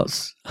the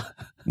results.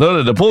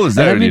 No, the poll is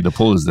there already. The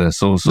poll is there.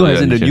 So no,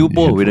 as in the new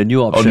poll with the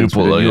new options. New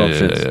poll.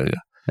 Yeah.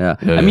 Yeah.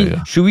 I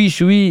mean, should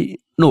we?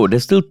 No,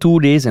 there's still 2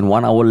 days and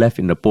 1 hour left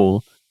in the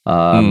poll.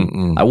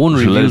 I won't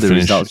We should let reveal it the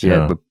finish. results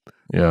Yeah. yet, but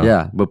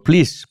Yeah. but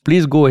please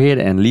go ahead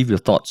and leave your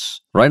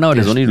thoughts. Right now,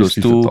 there's Yes, only please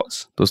leave your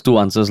thoughts. those two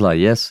answers, like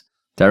yes,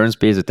 Terrence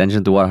pays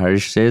attention to what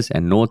Harish says,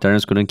 and no,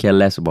 Terrence couldn't care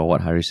less about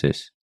what Harish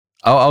says.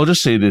 I'll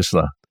just say this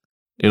lah.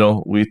 You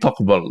know, we talk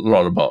a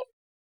lot about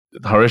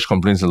Harish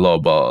complains a lot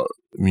about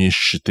me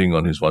shitting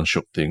on his one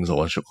shot things or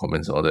one shot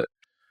comments and all that.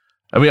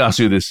 Let me ask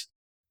you this.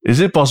 Is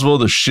it possible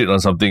to shit on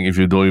something if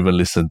you don't even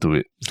listen to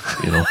it?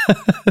 You know?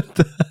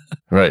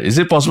 Right. Is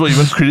it possible to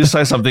even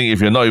criticize something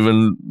if you're not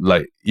even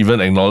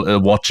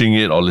watching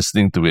it or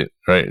listening to it?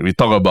 Right. We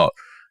talk about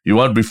you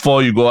want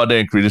before you go out there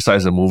and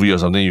criticize a movie or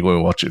something, you go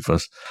and watch it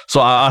first. So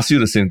I'll ask you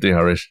the same thing,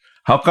 Harish.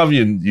 How come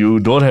you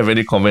don't have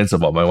any comments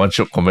about my one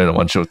shot comment or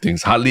one shot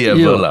things? Hardly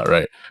ever, lah,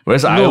 right?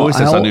 Whereas I always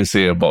have something to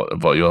say about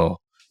your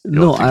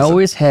No, things. I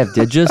always have.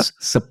 They're just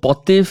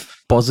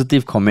supportive,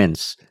 positive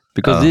comments.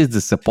 Because this is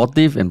the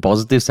supportive and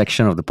positive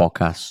section of the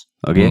podcast.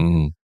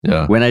 Okay?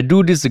 Yeah. When I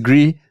do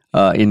disagree,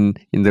 in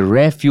the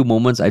rare few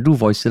moments, I do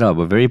voice it out,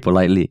 but very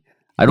politely.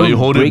 I don't you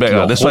hold break it back.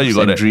 your That's why you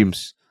got hopes and that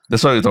dreams.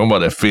 That's why you're talking about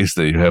that face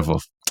that you have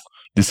of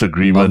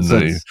disagreement.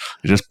 You're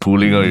just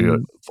pulling out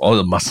all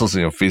the muscles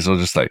in your face are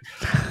just like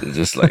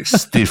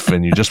stiff,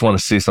 and you just want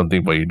to say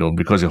something, but you don't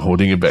because you're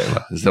holding it back.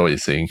 Is that what you're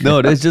saying?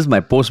 No, that's just my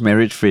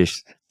post-marriage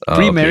face.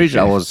 Pre-marriage,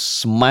 I was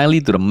smiley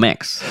to the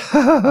max.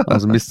 I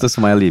was Mr.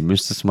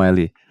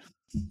 Smiley.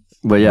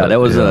 But yeah, that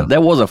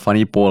was a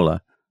funny poll.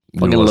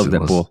 Fucking love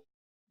that poll.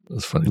 It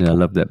was funny. Yeah, I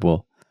love that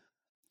poll.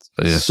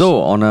 Yes. So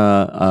on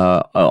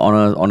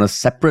a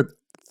separate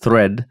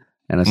thread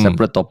and a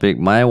separate topic,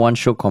 my one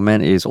show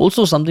comment is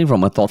also something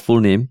from a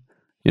thoughtful name.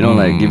 You know,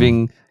 like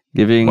giving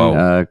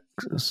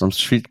some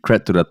street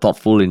cred to the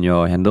thoughtful in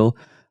your handle.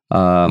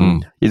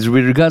 It's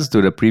with regards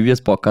to the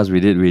previous podcast we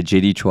did with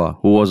JD Chua,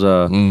 who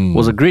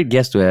was a great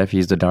guest to have.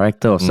 He's the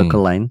director of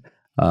Circle Line,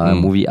 a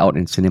movie out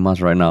in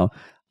cinemas right now.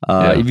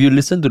 If you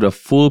listen to the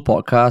full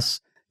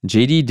podcast,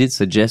 JD did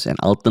suggest an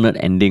alternate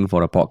ending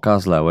for the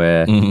podcast,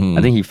 where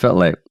I think he felt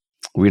like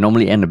we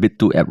normally end a bit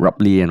too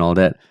abruptly and all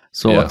that.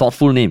 So a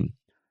thoughtful name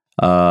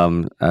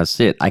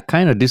said, I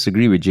kind of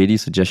disagree with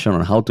JD's suggestion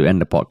on how to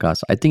end the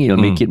podcast. I think it'll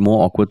make it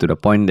more awkward to the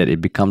point that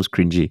it becomes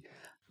cringy.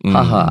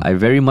 Haha, I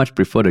very much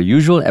prefer the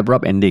usual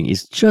abrupt ending.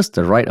 It's just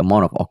the right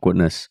amount of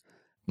awkwardness.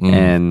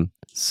 And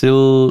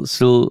Sills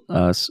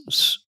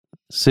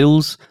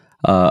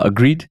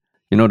agreed.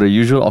 You know, the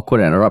usual awkward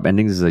and abrupt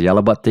endings is a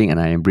yalabat thing, and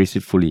I embrace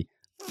it fully.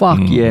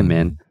 Fuck yeah,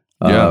 man.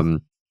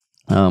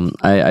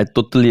 I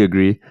totally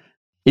agree.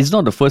 It's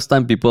not the first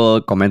time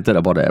people commented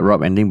about the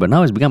abrupt ending, but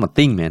now it's become a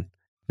thing, man.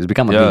 It's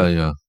become a thing.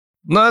 Yeah.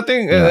 No, I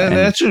think and it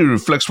actually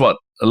reflects what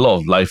a lot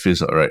of life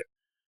is, right?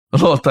 A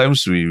lot of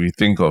times we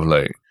think of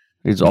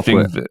it's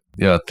awkward.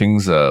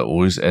 Things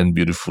always end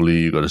beautifully.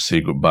 You got to say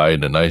goodbye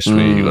in a nice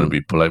way. You got to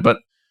be polite. But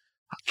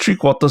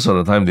 3/4 of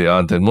the time they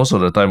aren't. And most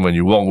of the time when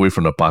you walk away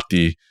from the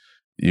party,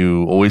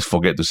 you always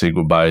forget to say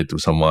goodbye to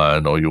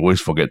someone, or you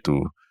always forget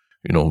to,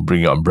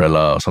 bring your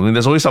umbrella or something.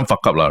 There's always some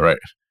fuck up, right?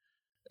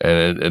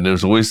 And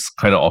there's always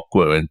kind of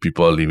awkward when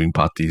people are leaving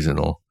parties and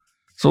all.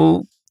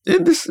 So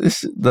this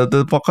is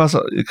the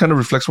podcast. It kind of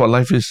reflects what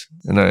life is,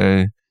 and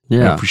I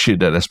appreciate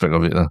that aspect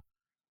of it.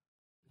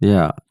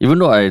 Yeah, even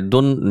though I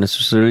don't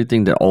necessarily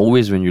think that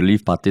always when you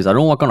leave parties, I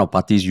don't know what kind of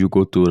parties you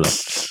go to.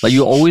 Like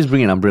you always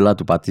bring an umbrella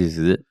to parties,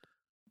 is it?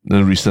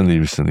 Then recently,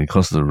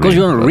 because the rain. Because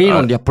you want to rain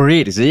on their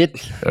parade, is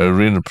it?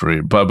 Rain on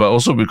parade, but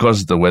also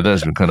because the weather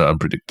has been kind of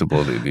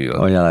unpredictable lately.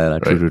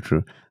 Right?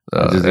 True.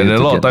 And a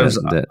lot of times,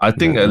 I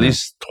think at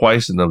least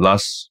twice in the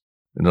last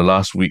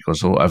week or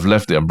so, I've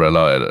left the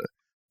umbrella at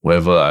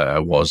wherever I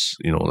was.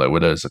 Like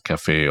whether it's a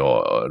cafe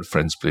or a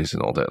friend's place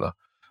and all that.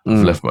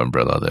 I've left my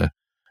umbrella there,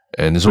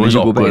 and it's always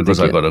awkward because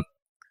I gotta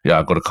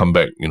come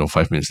back.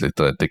 5 minutes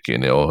later and take it,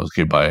 and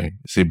okay, bye,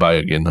 say bye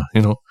again.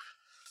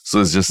 So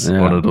it's just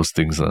one of those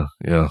things.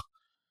 Yeah.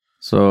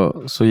 So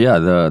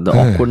the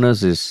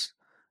awkwardness is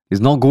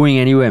not going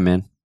anywhere,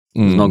 man.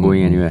 It's not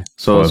going anywhere.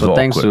 So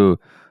thanks to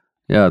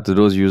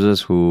those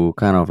users who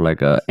kind of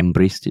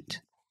embraced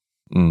it.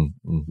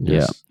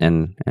 Yes. Yeah.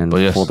 And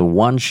for the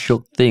one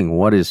shook thing,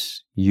 what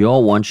is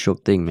your one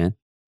shook thing, man?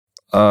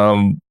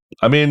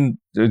 I mean,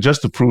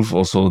 just to prove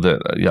also that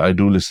I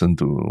do listen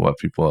to what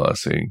people are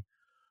saying.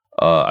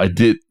 I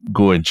did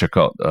go and check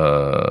out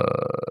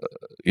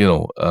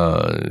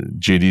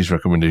JD's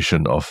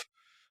recommendation of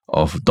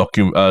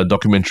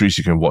documentaries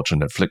you can watch on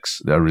Netflix.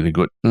 They are really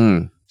good.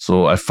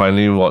 So I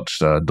finally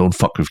watched Don't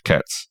Fuck with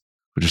Cats,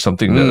 which is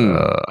something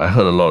that I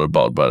heard a lot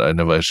about, but I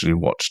never actually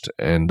watched.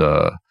 And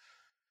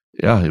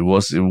it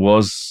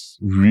was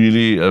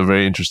really a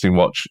very interesting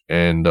watch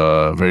and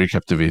very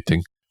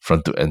captivating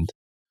front to end.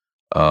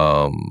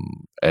 I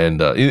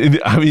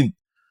mean,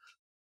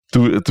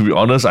 to be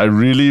honest, I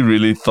really,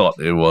 really thought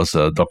it was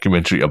a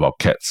documentary about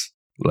cats,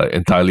 like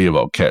entirely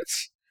about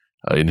cats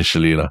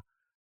initially.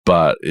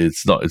 But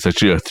it's not. It's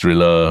actually a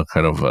thriller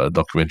kind of a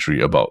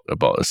documentary about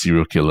a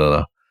serial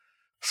killer.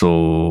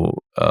 So,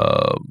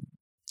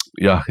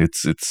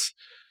 it's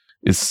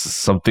it's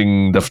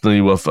something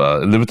definitely worth a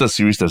limited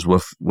series that's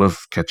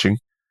worth catching.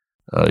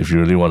 If you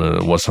really want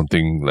to watch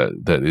something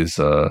that is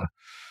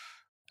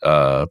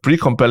pretty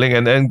compelling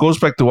and goes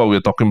back to what we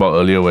were talking about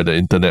earlier, where the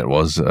internet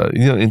was.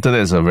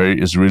 Internet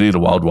is really the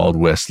wild wild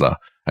west lah,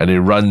 and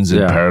it runs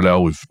in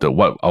parallel with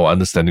what our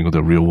understanding of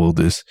the real world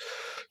is.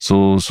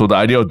 So the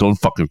idea of don't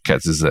fuck with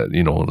cats is that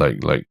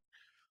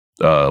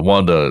one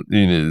of the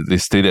they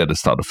stated at the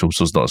start of the film,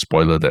 so it's not a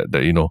spoiler, that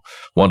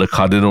one of the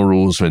cardinal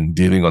rules when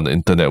dealing on the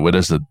internet, whether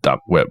it's the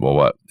dark web or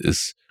what,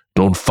 is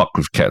don't fuck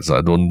with cats.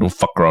 Don't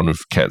fuck around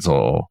with cats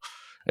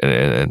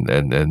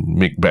and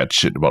make bad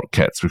shit about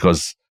cats,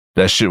 because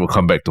that shit will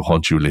come back to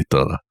haunt you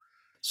later.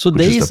 So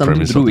there is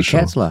something to do with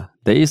cats lah.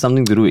 There is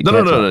something to do with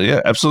cats. No.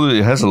 Yeah, absolutely.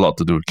 It has a lot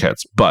to do with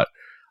cats. But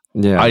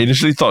I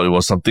initially thought it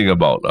was something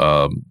about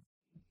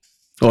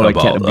like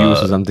cat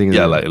abuse or something.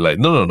 Yeah, like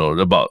no,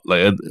 about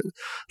like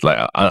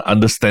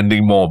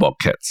understanding more about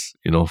cats.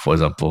 For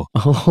example,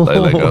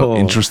 like an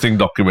interesting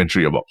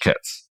documentary about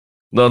cats.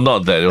 No,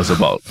 not that. It was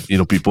about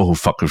people who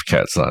fuck with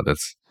cats.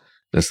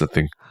 That's the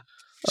thing.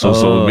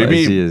 So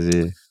maybe I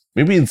see.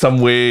 Maybe in some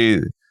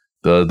way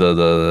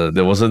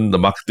there wasn't the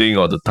marketing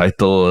or the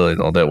title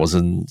and all that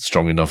wasn't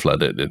strong enough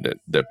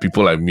that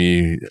people like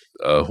me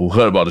who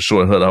heard about the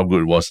show and heard how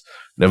good it was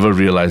never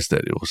realized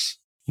that it was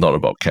not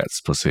about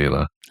cats per se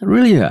lah.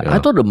 Really? Yeah. I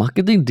thought the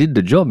marketing did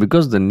the job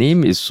because the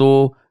name is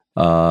so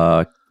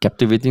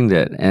captivating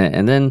that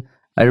and then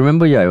I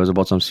remember it was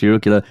about some serial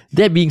killer.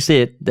 That being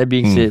said,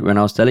 when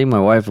I was telling my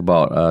wife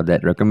about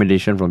that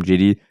recommendation from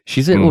JD,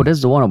 she said, "Oh,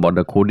 that's the one about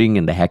the coding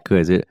and the hacker,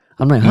 is it?"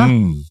 I'm like, "Huh?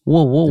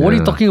 Whoa, what are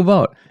you talking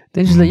about?"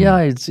 Then she's like, "Yeah,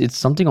 it's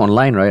something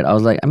online, right?" I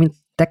was like, "I mean,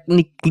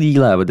 technically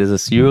lah, but there's a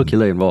serial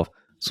killer involved."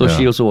 So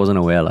she also wasn't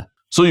aware lah.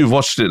 So you've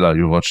watched it lah?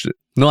 You watched it?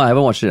 No, I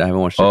haven't watched it.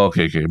 Oh,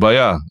 okay.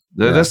 But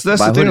that's the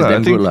thing lah.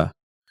 I think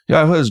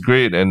I heard it's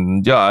great,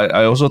 and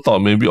I also thought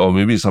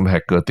maybe some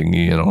hacker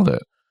thingy and all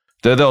that.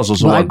 That was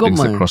also one thing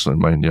that crossed my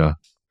mind. Yeah.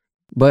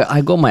 But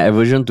I got my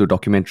aversion to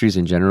documentaries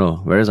in general.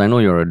 Whereas I know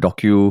you're a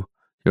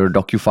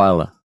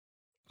docu-file.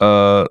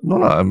 No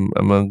lah.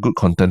 I'm a good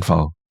content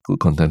file.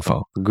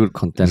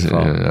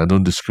 Yeah, I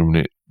don't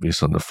discriminate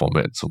based on the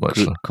format so much.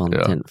 Good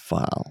content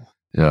file.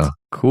 Yeah.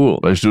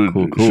 Cool. But you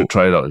should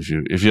try it out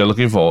if you're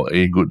looking for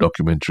a good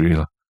documentary.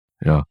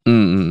 Yeah.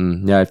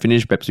 Yeah, I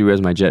finished Pepsi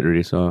Where's My Jet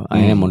already, so I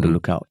am on the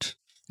lookout.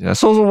 Yeah.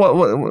 So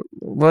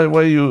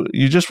why you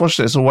just watched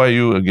that? So why are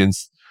you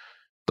against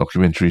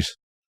documentaries?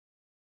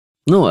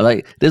 No,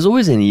 like there's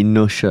always an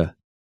inertia.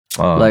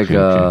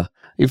 Okay.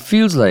 It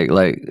feels like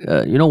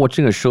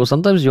watching a show.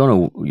 Sometimes you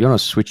wanna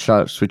switch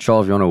off,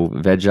 you wanna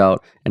veg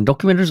out, and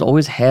documentaries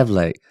always have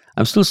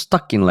I'm still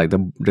stuck in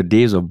the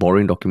days of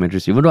boring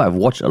documentaries. Even though I've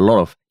watched a lot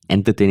of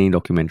entertaining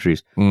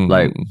documentaries,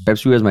 like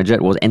Pepsi Where's My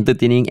Jet was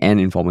entertaining and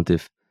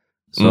informative.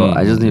 So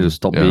I just need to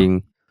stop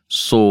being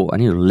so. I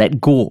need to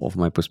let go of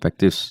my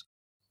perspectives.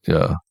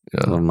 Yeah.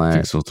 Of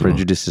my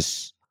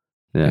prejudices.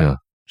 Yeah.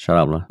 Shut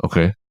up, lah.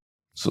 Okay.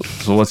 So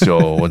what's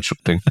your one shook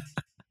thing?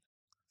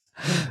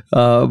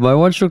 My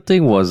one shook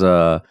thing was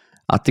a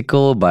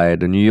article by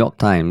the New York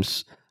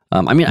Times.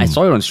 I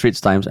saw it on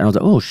Straits Times and I was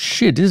like, oh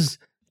shit, this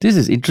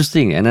is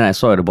interesting. And then I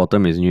saw at the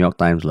bottom is New York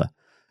Times lah.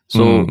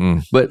 So,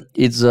 but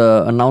it's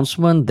an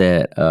announcement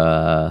that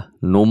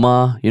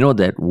Noma,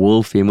 that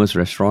world famous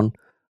restaurant,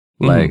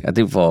 I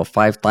think for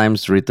 5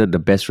 times rated the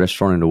best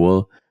restaurant in the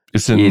world.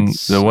 It's in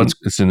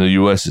the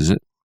US, is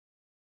it?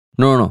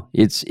 No.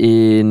 It's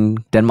in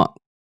Denmark.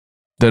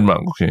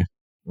 Okay.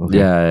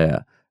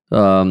 Yeah.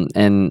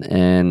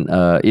 And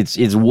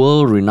it's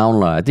world renowned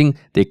lah. I think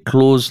they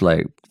close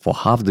for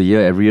half the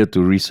year every year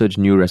to research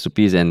new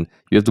recipes, and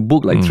you have to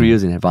book 3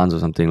 years in advance or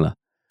something lah.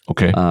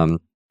 Okay.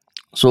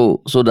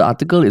 So the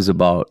article is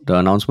about the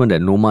announcement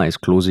that Noma is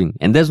closing,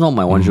 and that's not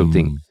my one show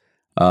thing.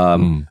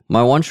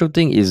 My one show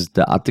thing is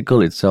the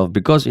article itself,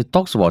 because it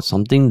talks about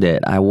something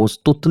that I was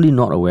totally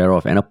not aware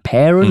of, and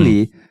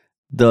apparently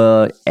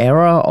the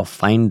era of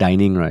fine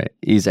dining, right,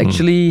 is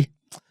actually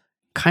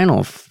kind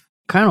of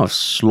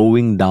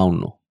slowing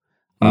down,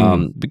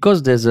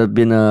 because there's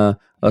been a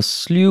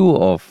slew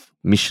of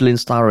Michelin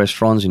star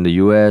restaurants in the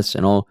US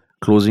and all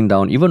closing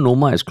down. Even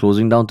Noma is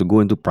closing down to go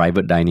into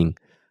private dining.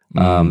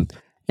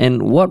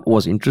 And what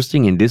was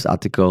interesting in this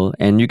article,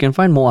 and you can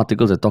find more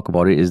articles that talk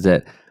about it, is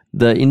that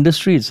the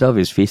industry itself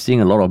is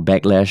facing a lot of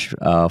backlash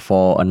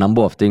for a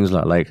number of things.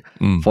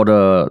 For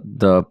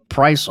the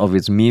price of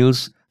its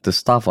meals, the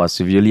staff are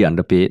severely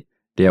underpaid.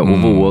 They are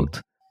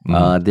overworked.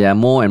 There are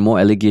more and more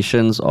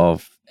allegations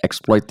of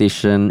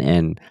exploitation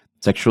and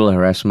sexual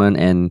harassment,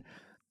 and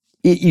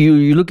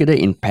you look at it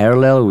in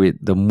parallel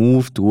with the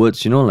move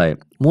towards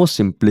more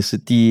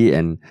simplicity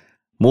and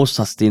more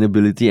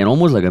sustainability and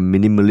almost like a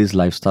minimalist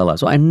lifestyle.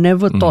 So I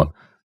never thought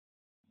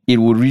it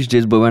would reach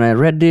this, but when I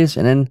read this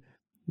and then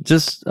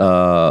just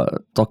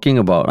talking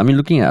about,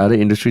 looking at other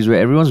industries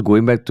where everyone's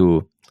going back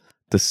to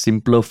the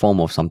simpler form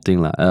of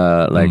something.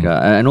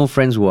 I know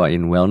friends who are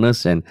in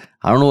wellness, and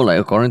I don't know,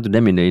 according to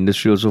them in the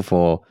industry also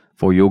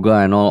for yoga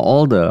and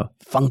all the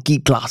funky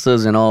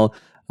classes and all,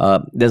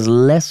 there's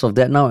less of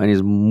that now, and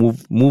it's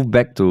moved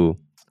back to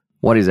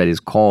what is at its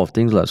core of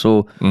things.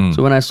 So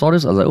when I saw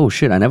this, I was like, oh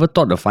shit, I never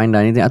thought the fine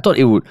dining thing. I thought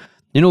it would,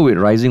 with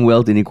rising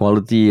wealth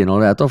inequality and all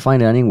that, I thought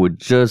fine dining would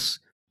just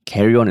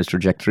carry on its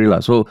trajectory.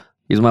 So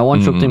it's my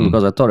one shot thing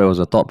because I thought it was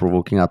a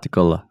thought-provoking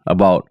article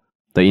about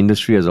the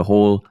industry as a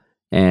whole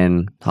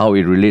and how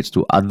it relates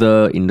to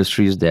other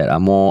industries that are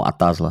more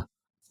atas. But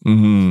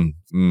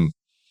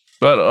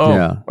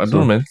I don't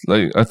know, man.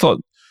 Like I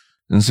thought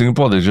in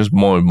Singapore there's just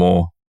more and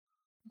more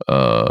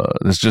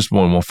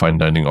fine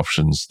dining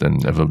options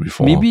than ever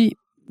before.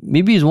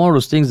 Maybe it's one of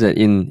those things that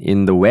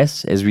in the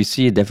West, as we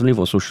see it definitely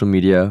for social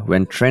media,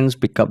 when trends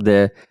pick up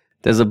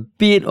there's a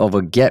bit of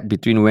a gap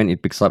between when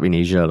it picks up in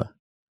Asia.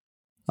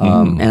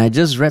 And I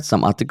just read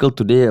some article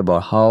today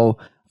about how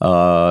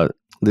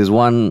there's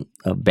one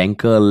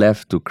banker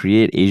left to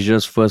create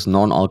Asia's first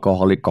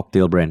non-alcoholic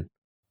cocktail brand.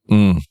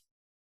 And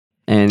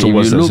so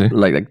if you look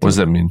like what does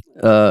that mean?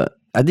 I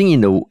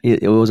think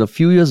it was a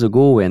few years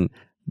ago when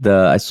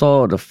I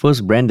saw the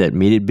first brand that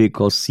made it big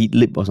called Seed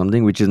Lip or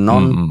something, which is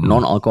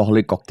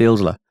non-alcoholic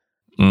cocktails .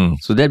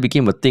 So that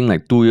became a thing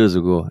like 2 years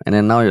ago, and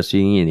then now you're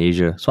seeing it in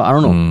Asia. So I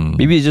don't know,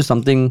 maybe it's just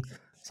something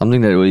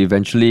that will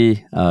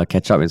eventually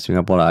catch up in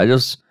Singapore. It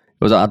was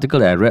an article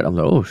that I read. I'm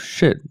like, oh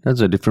shit,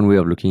 that's a different way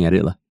of looking at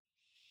it .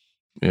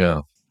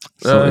 Yeah.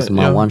 So it's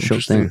my one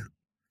shot thing.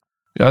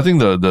 Yeah, I think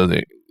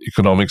the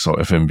economics of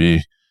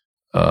F&B,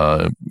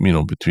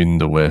 between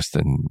the West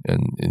and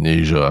in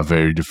Asia are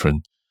very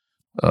different.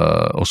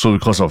 Also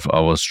because of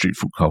our street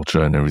food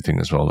culture and everything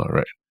as well,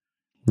 right?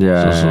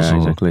 Yeah, so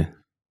exactly.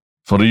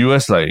 For the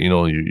US,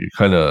 you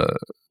kind of,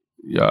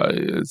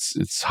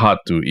 it's hard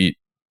to eat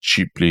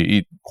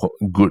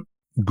good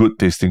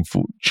tasting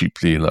food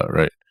cheaply,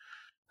 right?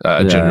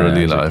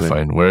 Generally, exactly. I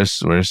find.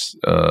 Whereas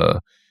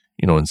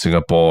in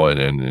Singapore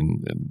and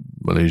in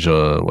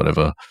Malaysia,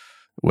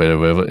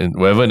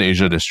 wherever in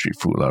Asia there's street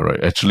food,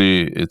 right?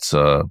 Actually, it's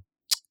the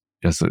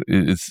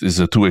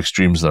two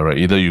extremes, right?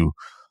 Either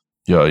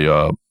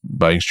you're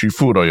buying street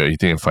food or you're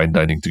eating at fine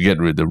dining to get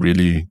the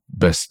really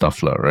best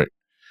stuff, right?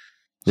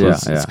 So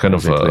it's kind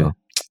of it's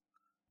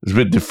a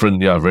bit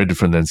different, very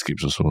different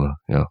landscapes also,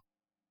 yeah.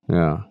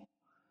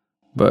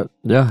 But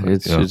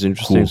it's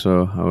interesting. Cool.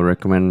 So I would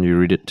recommend you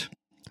read it.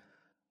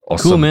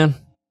 Awesome. Cool, man.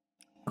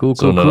 Cool.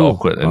 Another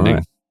awkward ending.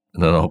 Right.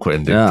 Another awkward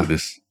ending to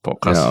this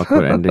podcast. Yeah,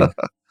 awkward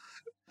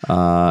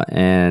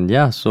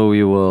ending. So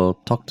we will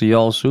talk to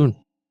y'all soon.